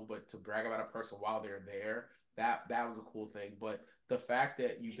 but to brag about a person while they're there, that was a cool thing. But the fact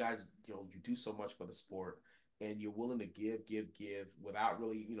that you guys, you do so much for the sport and you're willing to give without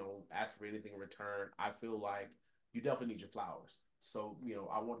really, asking for anything in return, I feel like you definitely need your flowers. So,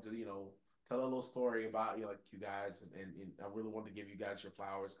 I wanted to, tell a little story about like you guys, and I really wanted to give you guys your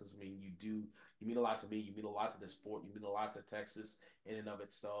flowers because I mean you mean a lot to me. You mean a lot to the sport. You mean a lot to Texas in and of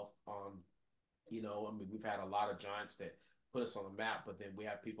itself. I mean we've had a lot of giants that put us on the map, but then we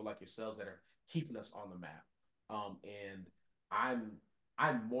have people like yourselves that are keeping us on the map. And I'm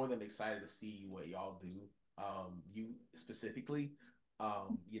I'm more than excited to see what y'all do. You specifically,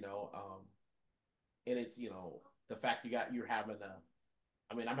 and it's the fact you're having a.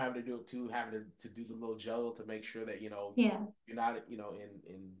 I mean, I'm having to do it too, having to do the little juggle to make sure that Yeah. you're not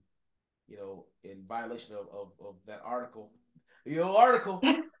in violation of that article, the old article.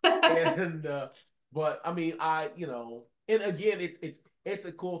 And but I mean, and again, it's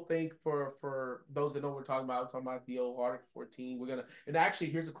a cool thing for those that know what we're talking about. We're talking about the old Article 14. And actually,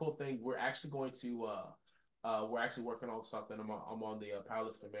 here's a cool thing. We're actually going to we're actually working on something. I'm on the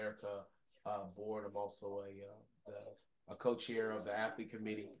Powerlifting America board. I'm also a co-chair of the athlete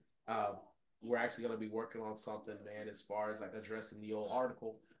committee. Uh, we're actually going to be working on something, man, as far as like addressing the old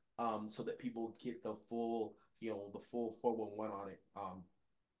article, so that people get the full, the full 411 on it.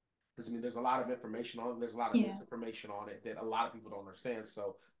 Because I mean, there's a lot of information on it. There's a lot of Yeah. misinformation on it that a lot of people don't understand.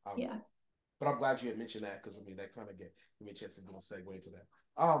 So, Yeah. but I'm glad you had mentioned that because I mean, that kind of gave me a chance to segue into that.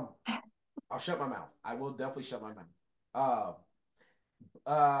 I'll shut my mouth. I will definitely shut my mouth.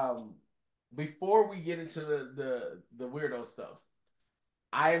 Um, before we get into the weirdo stuff,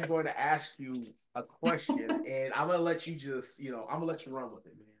 I am going to ask you a question, and I'm gonna let you just, I'm gonna let you run with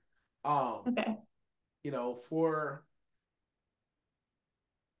it, man. Okay.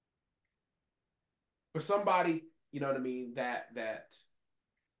 For somebody, you know what I mean, that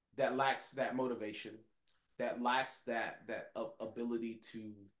lacks that motivation, that lacks that ability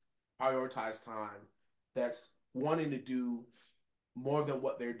to prioritize time, that's wanting to do more than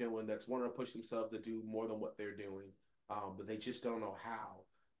what they're doing, that's wanting to push themselves to do more than what they're doing, but they just don't know how.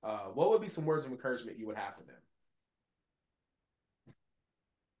 What would be some words of encouragement you would have for them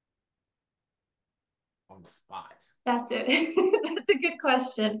on the spot? That's it. That's a good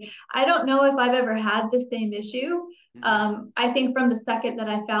question. I don't know if I've ever had the same issue. I think from the second that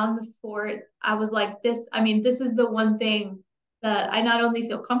I found the sport, I was like, this is the one thing that I not only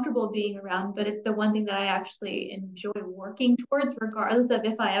feel comfortable being around, but it's the one thing that I actually enjoy working towards, regardless of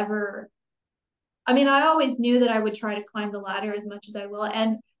if I ever. I always knew that I would try to climb the ladder as much as I will.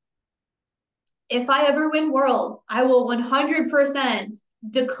 And if I ever win worlds, I will 100%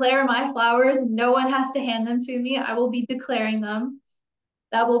 declare my flowers. No one has to hand them to me. I will be declaring them.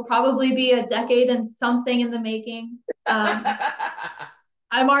 That will probably be a decade and something in the making.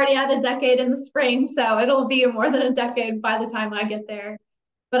 I'm already at a decade in the spring, so it'll be more than a decade by the time I get there.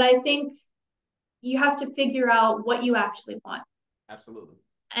 But I think you have to figure out what you actually want. Absolutely.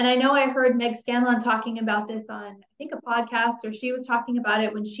 And I know I heard Meg Scanlon talking about this on, I think, a podcast, or she was talking about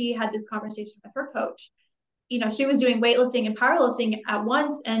it when she had this conversation with her coach. She was doing weightlifting and powerlifting at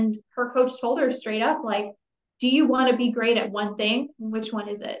once, and her coach told her straight up, like, do you want to be great at one thing? Which one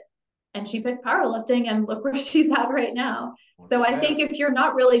is it? And she picked powerlifting, and look where she's at right now. So I think if you're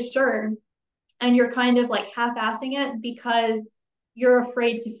not really sure and you're kind of like half-assing it because you're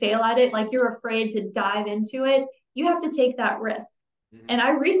afraid to fail at it, like you're afraid to dive into it, you have to take that risk. And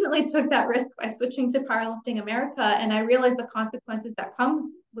I recently took that risk by switching to Powerlifting America, and I realized the consequences that comes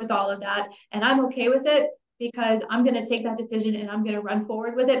with all of that. And I'm okay with it because I'm going to take that decision and I'm going to run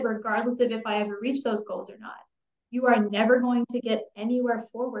forward with it, regardless of if I ever reach those goals or not. You are never going to get anywhere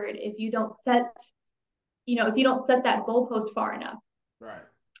forward if you don't set, if you don't set that goalpost far enough. Right.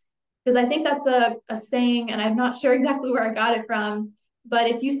 Because I think that's a saying, and I'm not sure exactly where I got it from, but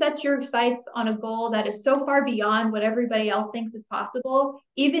if you set your sights on a goal that is so far beyond what everybody else thinks is possible,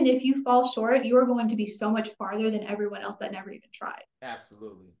 even if you fall short, you are going to be so much farther than everyone else that never even tried.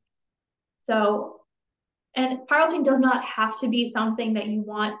 Absolutely. So, and powerlifting does not have to be something that you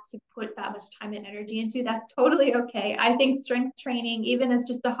want to put that much time and energy into. That's totally okay. I think strength training, even as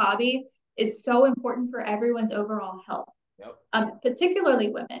just a hobby, is so important for everyone's overall health. Yep. Particularly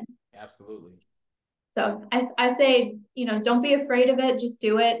women. Absolutely. So I say, don't be afraid of it, just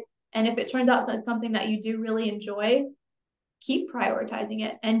do it. And if it turns out it's something that you do really enjoy, keep prioritizing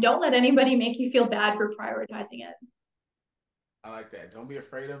it. And don't let anybody make you feel bad for prioritizing it. I like that. Don't be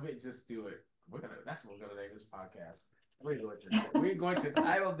afraid of it, just do it. That's what we're gonna name this podcast. We're going to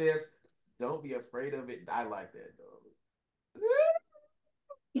title this "Don't Be Afraid of It." I like that, though.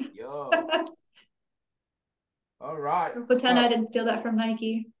 Yo. All right. Or pretend I didn't steal that from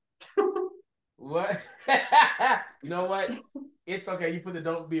Nike. What? You know what? It's okay. You put the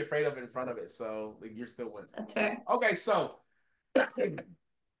 "don't be afraid of it" in front of it, so like, you're still winning. That's fair. Okay, so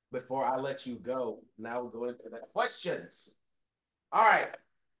before I let you go, now we'll go into the questions. All right.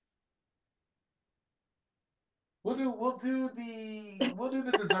 We'll do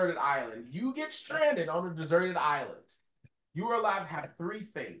the deserted island. You get stranded on a deserted island. You are allowed to have three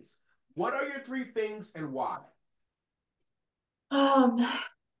things. What are your three things and why?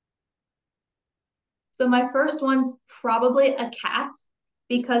 So my first one's probably a cat,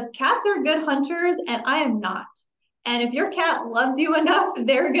 because cats are good hunters and I am not. And if your cat loves you enough,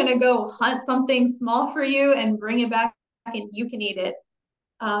 they're gonna go hunt something small for you and bring it back and you can eat it.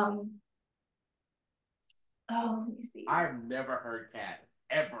 Let me see. I've never heard cat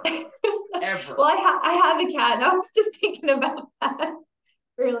ever. Ever. Well, I have a cat and I was just thinking about that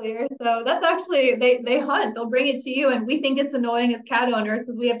earlier. So that's actually, they hunt, they'll bring it to you, and we think it's annoying as cat owners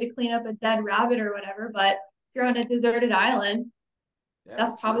because we have to clean up a dead rabbit or whatever. But if you're on a deserted island,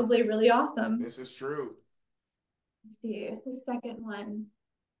 that's probably really awesome. This is true. Let's see, the second one.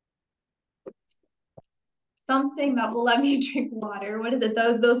 Something that will let me drink water. What is it?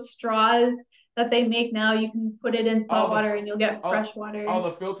 Those straws that they make now, you can put it in salt water and you'll get fresh water. Oh,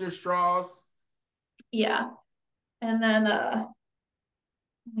 the filter straws. Yeah. And then let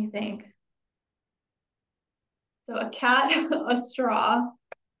me think. So a cat, a straw,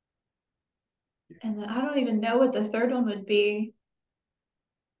 and then I don't even know what the third one would be.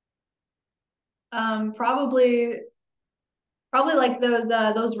 Probably like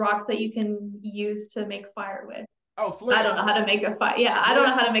those rocks that you can use to make fire with. Oh, flint. I don't know how to make a fire. Yeah, I don't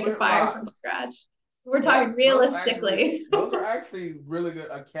know how to make a fire from scratch. We're talking realistically. Those are actually really good.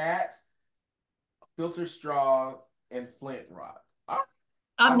 A cat, a filter straw, and flint rock.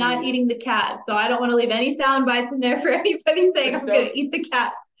 I'm not eating the cat, so I don't want to leave any sound bites in there for anybody saying I'm gonna eat the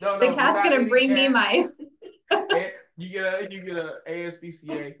cat. No, the cat's gonna bring me mice. You get a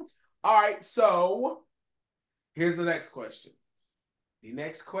ASPCA. All right, so here's the next question. The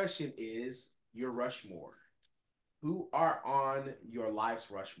next question is your Rushmore. Who are on your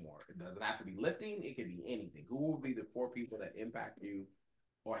life's Rushmore? It doesn't have to be lifting. It can be anything. Who will be the 4 people that impact you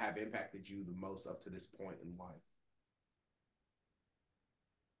or have impacted you the most up to this point in life?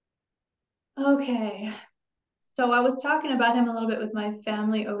 Okay. So I was talking about him a little bit with my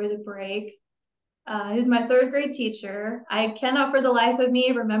family over the break. He's my 3rd grade teacher. I cannot for the life of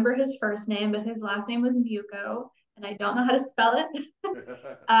me remember his first name, but his last name was Muko, and I don't know how to spell it.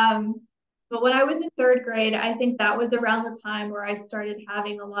 But when I was in 3rd grade, I think that was around the time where I started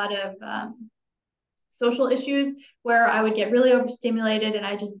having a lot of social issues where I would get really overstimulated and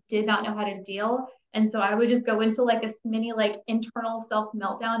I just did not know how to deal. And so I would just go into like a mini like internal self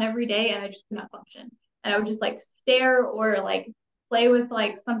meltdown every day, and I just could not function. And I would just like stare or like play with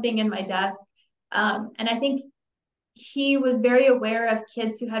like something in my desk. And I think he was very aware of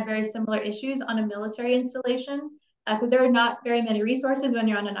kids who had very similar issues on a military installation, because there are not very many resources when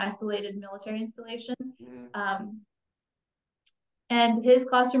you're on an isolated military installation. And his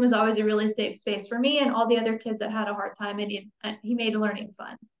classroom was always a really safe space for me and all the other kids that had a hard time, and he made learning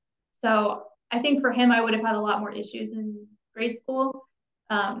fun. So I think for him, I would have had a lot more issues in grade school.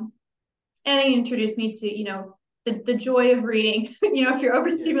 And he introduced me to, the joy of reading. If you're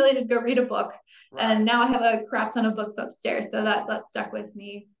overstimulated, go read a book. Right. And now I have a crap ton of books upstairs, so that stuck with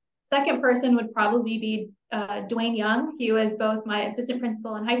me. Second person would probably be Dwayne Young. He was both my assistant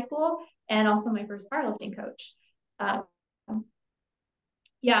principal in high school and also my first powerlifting coach. Um,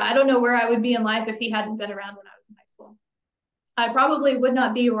 yeah, I don't know where I would be in life if he hadn't been around when I was in high school. I probably would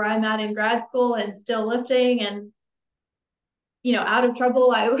not be where I'm at in grad school and still lifting and, you know, out of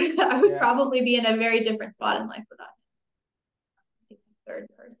trouble. I would probably be in a very different spot in life without him. Third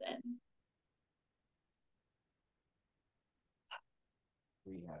person.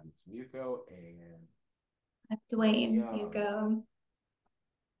 We have Muko and Dwayne Muko.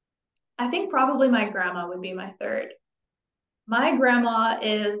 I think probably my grandma would be my third. My grandma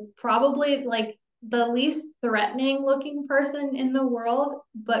is probably like the least threatening looking person in the world,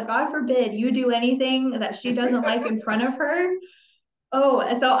 but God forbid you do anything that she doesn't like in front of her.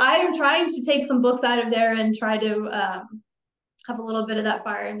 Oh, so I am trying to take some books out of there and try to have a little bit of that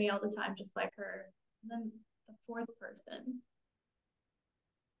fire in me all the time, just like her. And then the fourth person.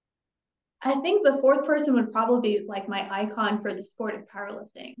 I think the fourth person would probably be like my icon for the sport of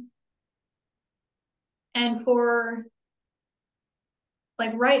powerlifting. And for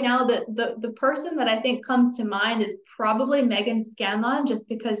like right now, the person that I think comes to mind is probably Megan Scanlon, just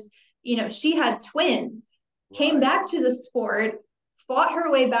because, you know, she had twins, came back to the sport, fought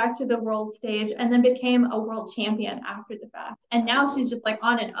her way back to the world stage, and then became a world champion after the fact. And now she's just like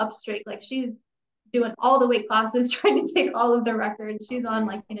on an up streak. Like she's doing all the weight classes, trying to take all of the records. She's on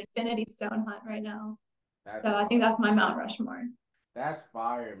like an infinity stone hunt right now. So I think that's my Mount Rushmore. That's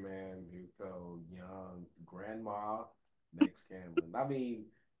fire, man. Muko, Young, Grandma, Meg Scanlon. I mean,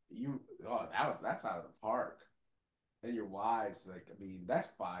 that's out of the park. And your wise, like, I mean, that's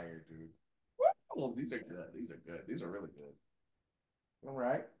fire, dude. Woo! These are good. These are good. These are really good. All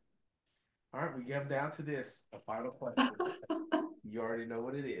right. All right, we get down to this. A final question. You already know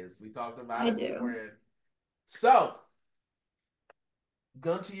what it is. We talked about it beforehand. So,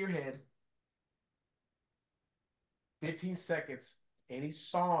 gun to your head. 15 seconds. Any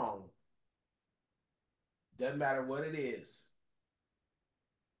song. Doesn't matter what it is.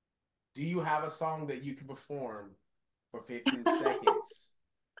 Do you have a song that you can perform for 15 seconds?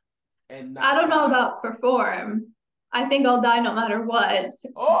 And not I don't know about perform. I think I'll die no matter what.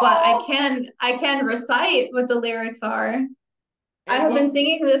 Oh! But I can recite what the lyrics are. And I have been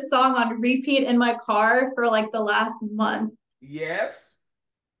singing this song on repeat in my car for like the last month. Yes.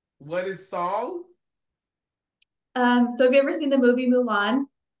 What is song? So have you ever seen the movie Mulan?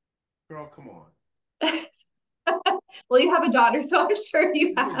 Girl, come on. Well, you have a daughter, so I'm sure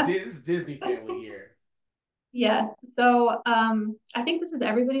you have. This Disney family here. Yes. So I think this is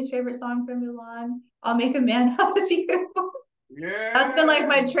everybody's favorite song from Mulan. I'll make a man out of you. Yeah. That's been like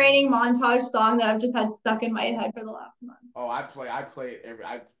my training montage song that I've just had stuck in my head for the last month. Oh, I play it every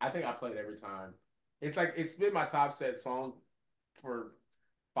I think I play it every time. It's like it's been my top set song for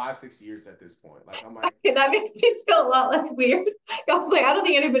 5-6 years at this point. Like I'm like that makes me feel a lot less weird. I was like, I don't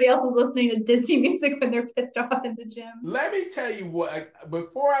think anybody else is listening to Disney music when they're pissed off in the gym. Let me tell you what,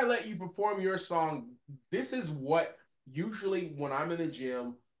 before I let you perform your song, this is what usually when I'm in the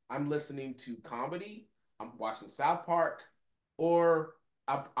gym, I'm listening to comedy, I'm watching South Park, or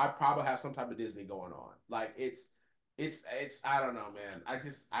I probably have some type of Disney going on. Like it's I don't know, man.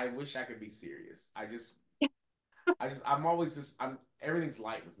 I wish I could be serious. I'm always everything's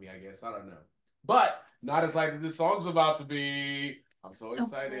light with me, I guess. I don't know. But not as light as this song's about to be. I'm so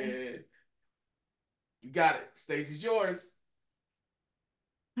excited. Okay. You got it. Stage is yours.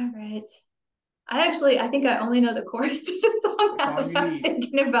 All right. I think I only know the chorus to the song. That's all you need.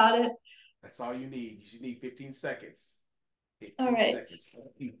 Thinking about it. That's all you need. You should need 15 seconds. 15 seconds for the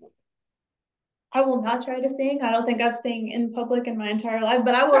people. I will not try to sing. I don't think I've sang in public in my entire life,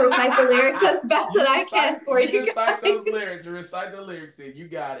 but I will recite the lyrics as best that I can for you. Recite those lyrics. Recite the lyrics, and you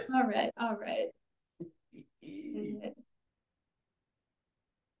got it. All right. All right.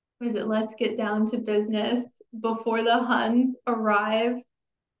 What is it? Let's get down to business. Before the Huns arrive,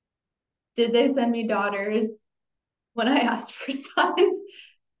 did they send me daughters when I asked for sons?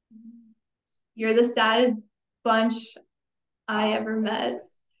 You're the saddest bunch I ever met.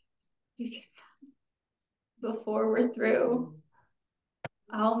 Before we're through,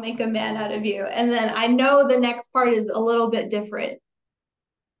 I'll make a man out of you. And then I know the next part is a little bit different.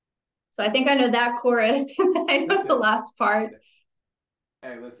 So I think I know that chorus, and then I know the last part.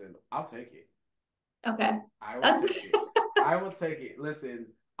 Hey, listen, I'll take it. Okay. I will take it. I will take it. Listen,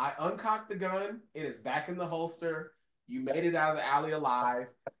 I uncocked the gun. It is back in the holster. You made it out of the alley alive.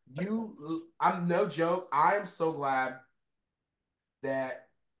 I'm no joke. I am so glad that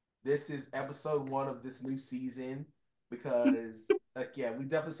this is episode 1 of this new season because, like, yeah, we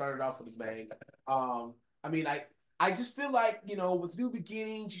definitely started off with a bang. I mean, I just feel like, with new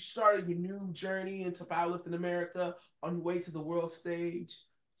beginnings, you started your new journey into Powerlifting America on your way to the world stage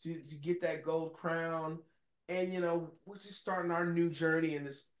to get that gold crown. And, we're just starting our new journey in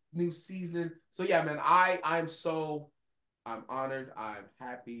this new season. So, yeah, man, I'm honored. I'm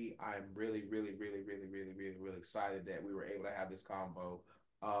happy. I'm really, really, really, really, really, really, really excited that we were able to have this convo.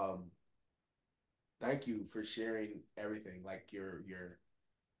 Um, Thank you for sharing everything, like your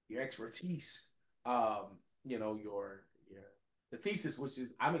expertise, your the thesis, which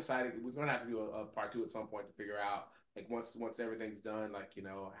is I'm excited. We're gonna have to do a part two at some point to figure out like once everything's done, like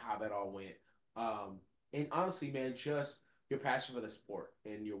how that all went. Um, and honestly, man, just your passion for the sport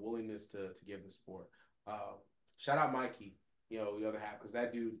and your willingness to give the sport. Um, Shout out Mikey, the other half, because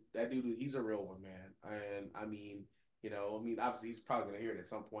that dude, he's a real one, man. And obviously he's probably gonna hear it at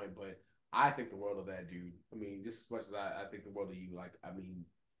some point, but I think the world of that dude. I mean, just as much as I think the world of you. Like, I mean,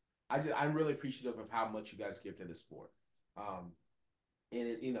 I'm really appreciative of how much you guys give to the sport. Um, and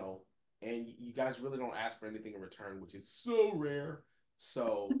and you guys really don't ask for anything in return, which is so rare.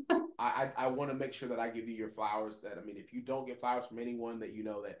 So I want to make sure that I give you your flowers. That I mean, if you don't get flowers from anyone, that you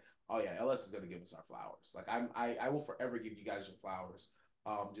know that oh yeah, LS is going to give us our flowers. Like I will forever give you guys your flowers,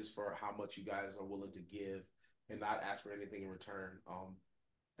 just for how much you guys are willing to give and not ask for anything in return.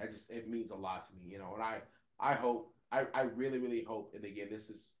 It means a lot to me, and I hope I really really hope, and again this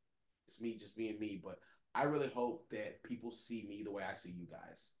is it's me just being me, but I really hope that people see me the way I see you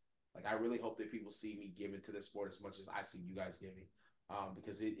guys. Like I really hope that people see me giving to the sport as much as I see you guys giving,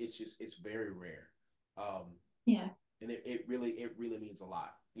 because it's very rare, Yeah. and it really means a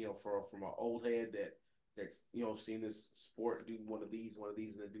lot. From an old head that's seen this sport do one of these, and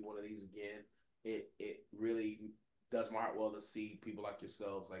then do one of these again. It really does my heart well to see people like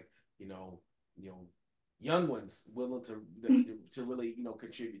yourselves, like you know young ones willing to really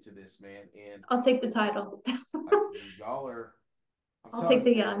contribute to this, man. And I'll take the title. like y'all are, I'm I'll telling take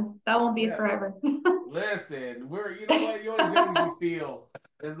you, the man. young. That won't be Yeah, forever. listen, you know what, you're as young as you feel.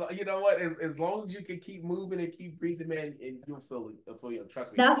 You know what, as long as you can keep moving and keep breathing, man, and you'll feel it.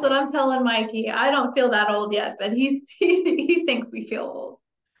 Trust me. That's what Trust. I'm telling Mikey. I don't feel that old yet, but he thinks we feel old.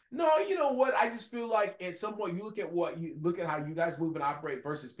 No, you know what? I just feel like at some point you look at how you guys move and operate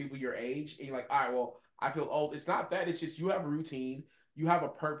versus people your age, and you're like, all right, well, I feel old. It's not that. It's just you have a routine, you have a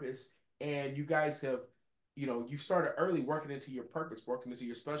purpose, and you guys have, you started early working into your purpose, working into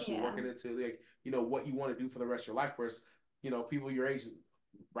your specialty, Yeah. working into what you want to do for the rest of your life. Whereas, people your age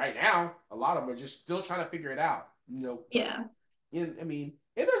right now, a lot of them are just still trying to figure it out. Like, Yeah. I mean,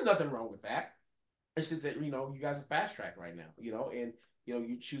 and there's nothing wrong with that. It's just that you guys are fast track right now, and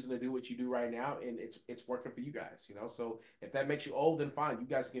you're choosing to do what you do right now, and it's working for you guys, So if that makes you old, then fine. You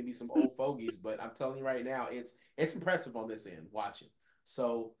guys can be some old fogies, but I'm telling you right now, it's impressive on this end watching.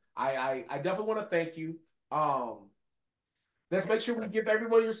 So I definitely want to thank you. Let's make sure we give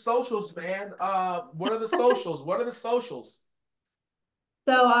everyone your socials, man. What are the socials? What are the socials?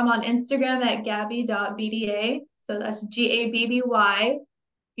 So I'm on Instagram at gabby.bda. So that's GABBY.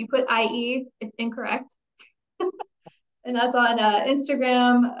 If you put IE, it's incorrect. And that's on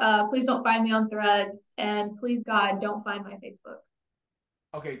Instagram. Please don't find me on Threads. And please, God, don't find my Facebook.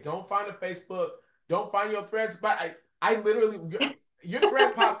 Okay, don't find a Facebook. Don't find your threads. But I literally your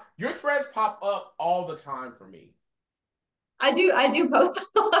threads pop up all the time for me. I do post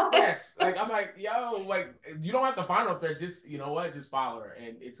a lot. Yes, like I'm like, yo, like you don't have to find her threads. Just just follow her,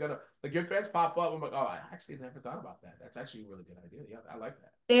 and it's gonna like your threads pop up. I'm like, oh, I actually never thought about that. That's actually a really good idea. Yeah, I like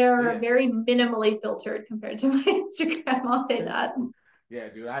that. So They're yeah, very minimally filtered compared to my Instagram. I'll say that. yeah,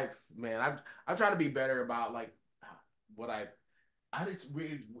 dude. I'm trying to be better about like what it's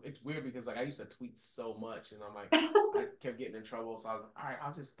weird because like I used to tweet so much, and I'm like I kept getting in trouble, so I was like, all right,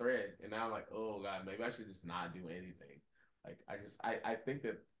 I'll just thread, and now I'm like, oh god, maybe I should just not do anything. Like I think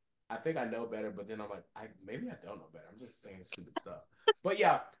that I think I know better, but then I'm like maybe I don't know better. I'm just saying stupid stuff. But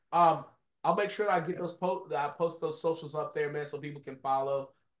yeah, I'll make sure that I post those socials up there, man, so people can follow.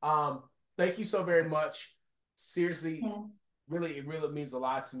 Thank you so very much. Seriously, Yeah. really, it really means a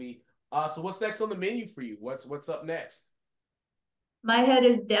lot to me. So what's next on the menu for you? What's up next? My head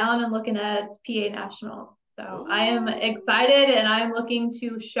is down and looking at PA Nationals. So I am Ooh. excited and I'm looking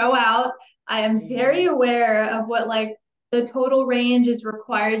to show out. I am very Hey. aware of what like the total range is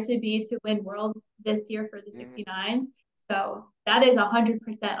required to be to win worlds this year for the Mhm. 69s. So that is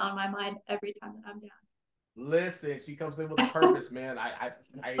 100% on my mind every time that I'm Listen, she comes in with a purpose, man. I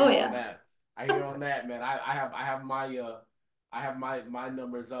down. hear Oh you on yeah. that. I hear you on that, man. I have my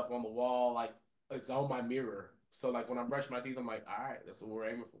numbers up on the wall, like it's on my mirror. So like when I brush my teeth, I'm like, all right, that's what we're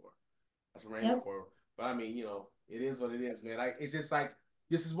aiming for. That's what we're aiming Yep. for. But I mean, it is what it is, man. It's just like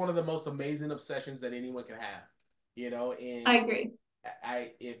this is one of the most amazing obsessions that anyone can have. you know, I and agree.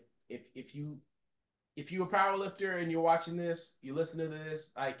 I if you if you're a power lifter and you're watching this, you listen to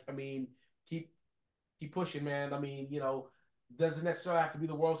this, like I mean, keep keep pushing, man. I mean, you know, doesn't necessarily have to be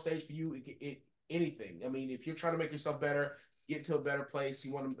the world stage for you. Anything. I mean, if you're trying to make yourself better, get to a better place,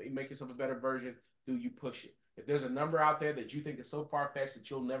 you want to make yourself a better version, do you push it? If there's a number out there that you think is so far fetched that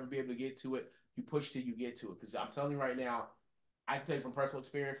you'll never be able to get to it, you push till you get to it. Because I'm telling you right now, I can tell you from personal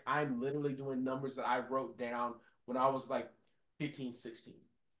experience, I'm literally doing numbers that I wrote down when I was like 15, 16.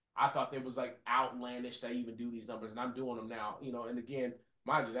 I thought it was like outlandish to even do these numbers, and I'm doing them now. You know, and again,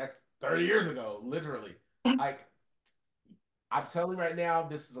 mind you, that's 30 years ago, literally. Like I'm telling you right now,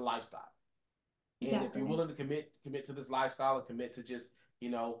 this is a lifestyle. And if you're Definitely. willing to commit to this lifestyle and commit to just, you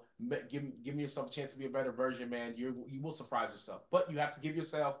know, give yourself a chance to be a better version, man, you will surprise yourself. But you have to give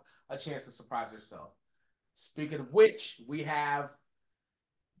yourself a chance to surprise yourself. Speaking of which, we have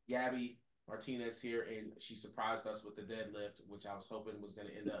Gabby Martinez here, and she surprised us with the deadlift, which I was hoping was going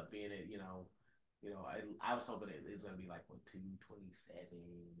to end up being it. I was hoping it was going to be like what 227 and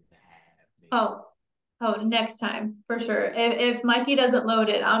a half, maybe. Oh, oh, next time for sure. If Mikey doesn't load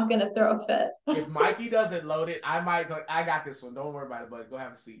it, I'm gonna throw a If fit. Mikey doesn't load it, I might go. I got this one. Don't worry about it, bud. Go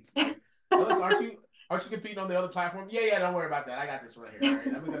have a seat. Like, listen, aren't you competing on the other platform? Yeah, yeah. Don't worry about that. I got this right here. All right,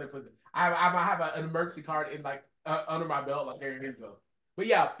 I'm gonna put. I might have an emergency card in like under my belt. Like here you go. But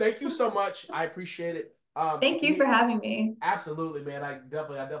yeah, thank you so much. I appreciate it. Thank If you you for need, having me. absolutely, man. I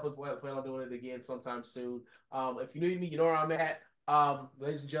definitely plan on doing it again sometime soon. If you need me, you know where I'm at.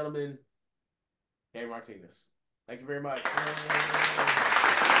 Ladies and gentlemen, Gabby Martinez. Thank you very much.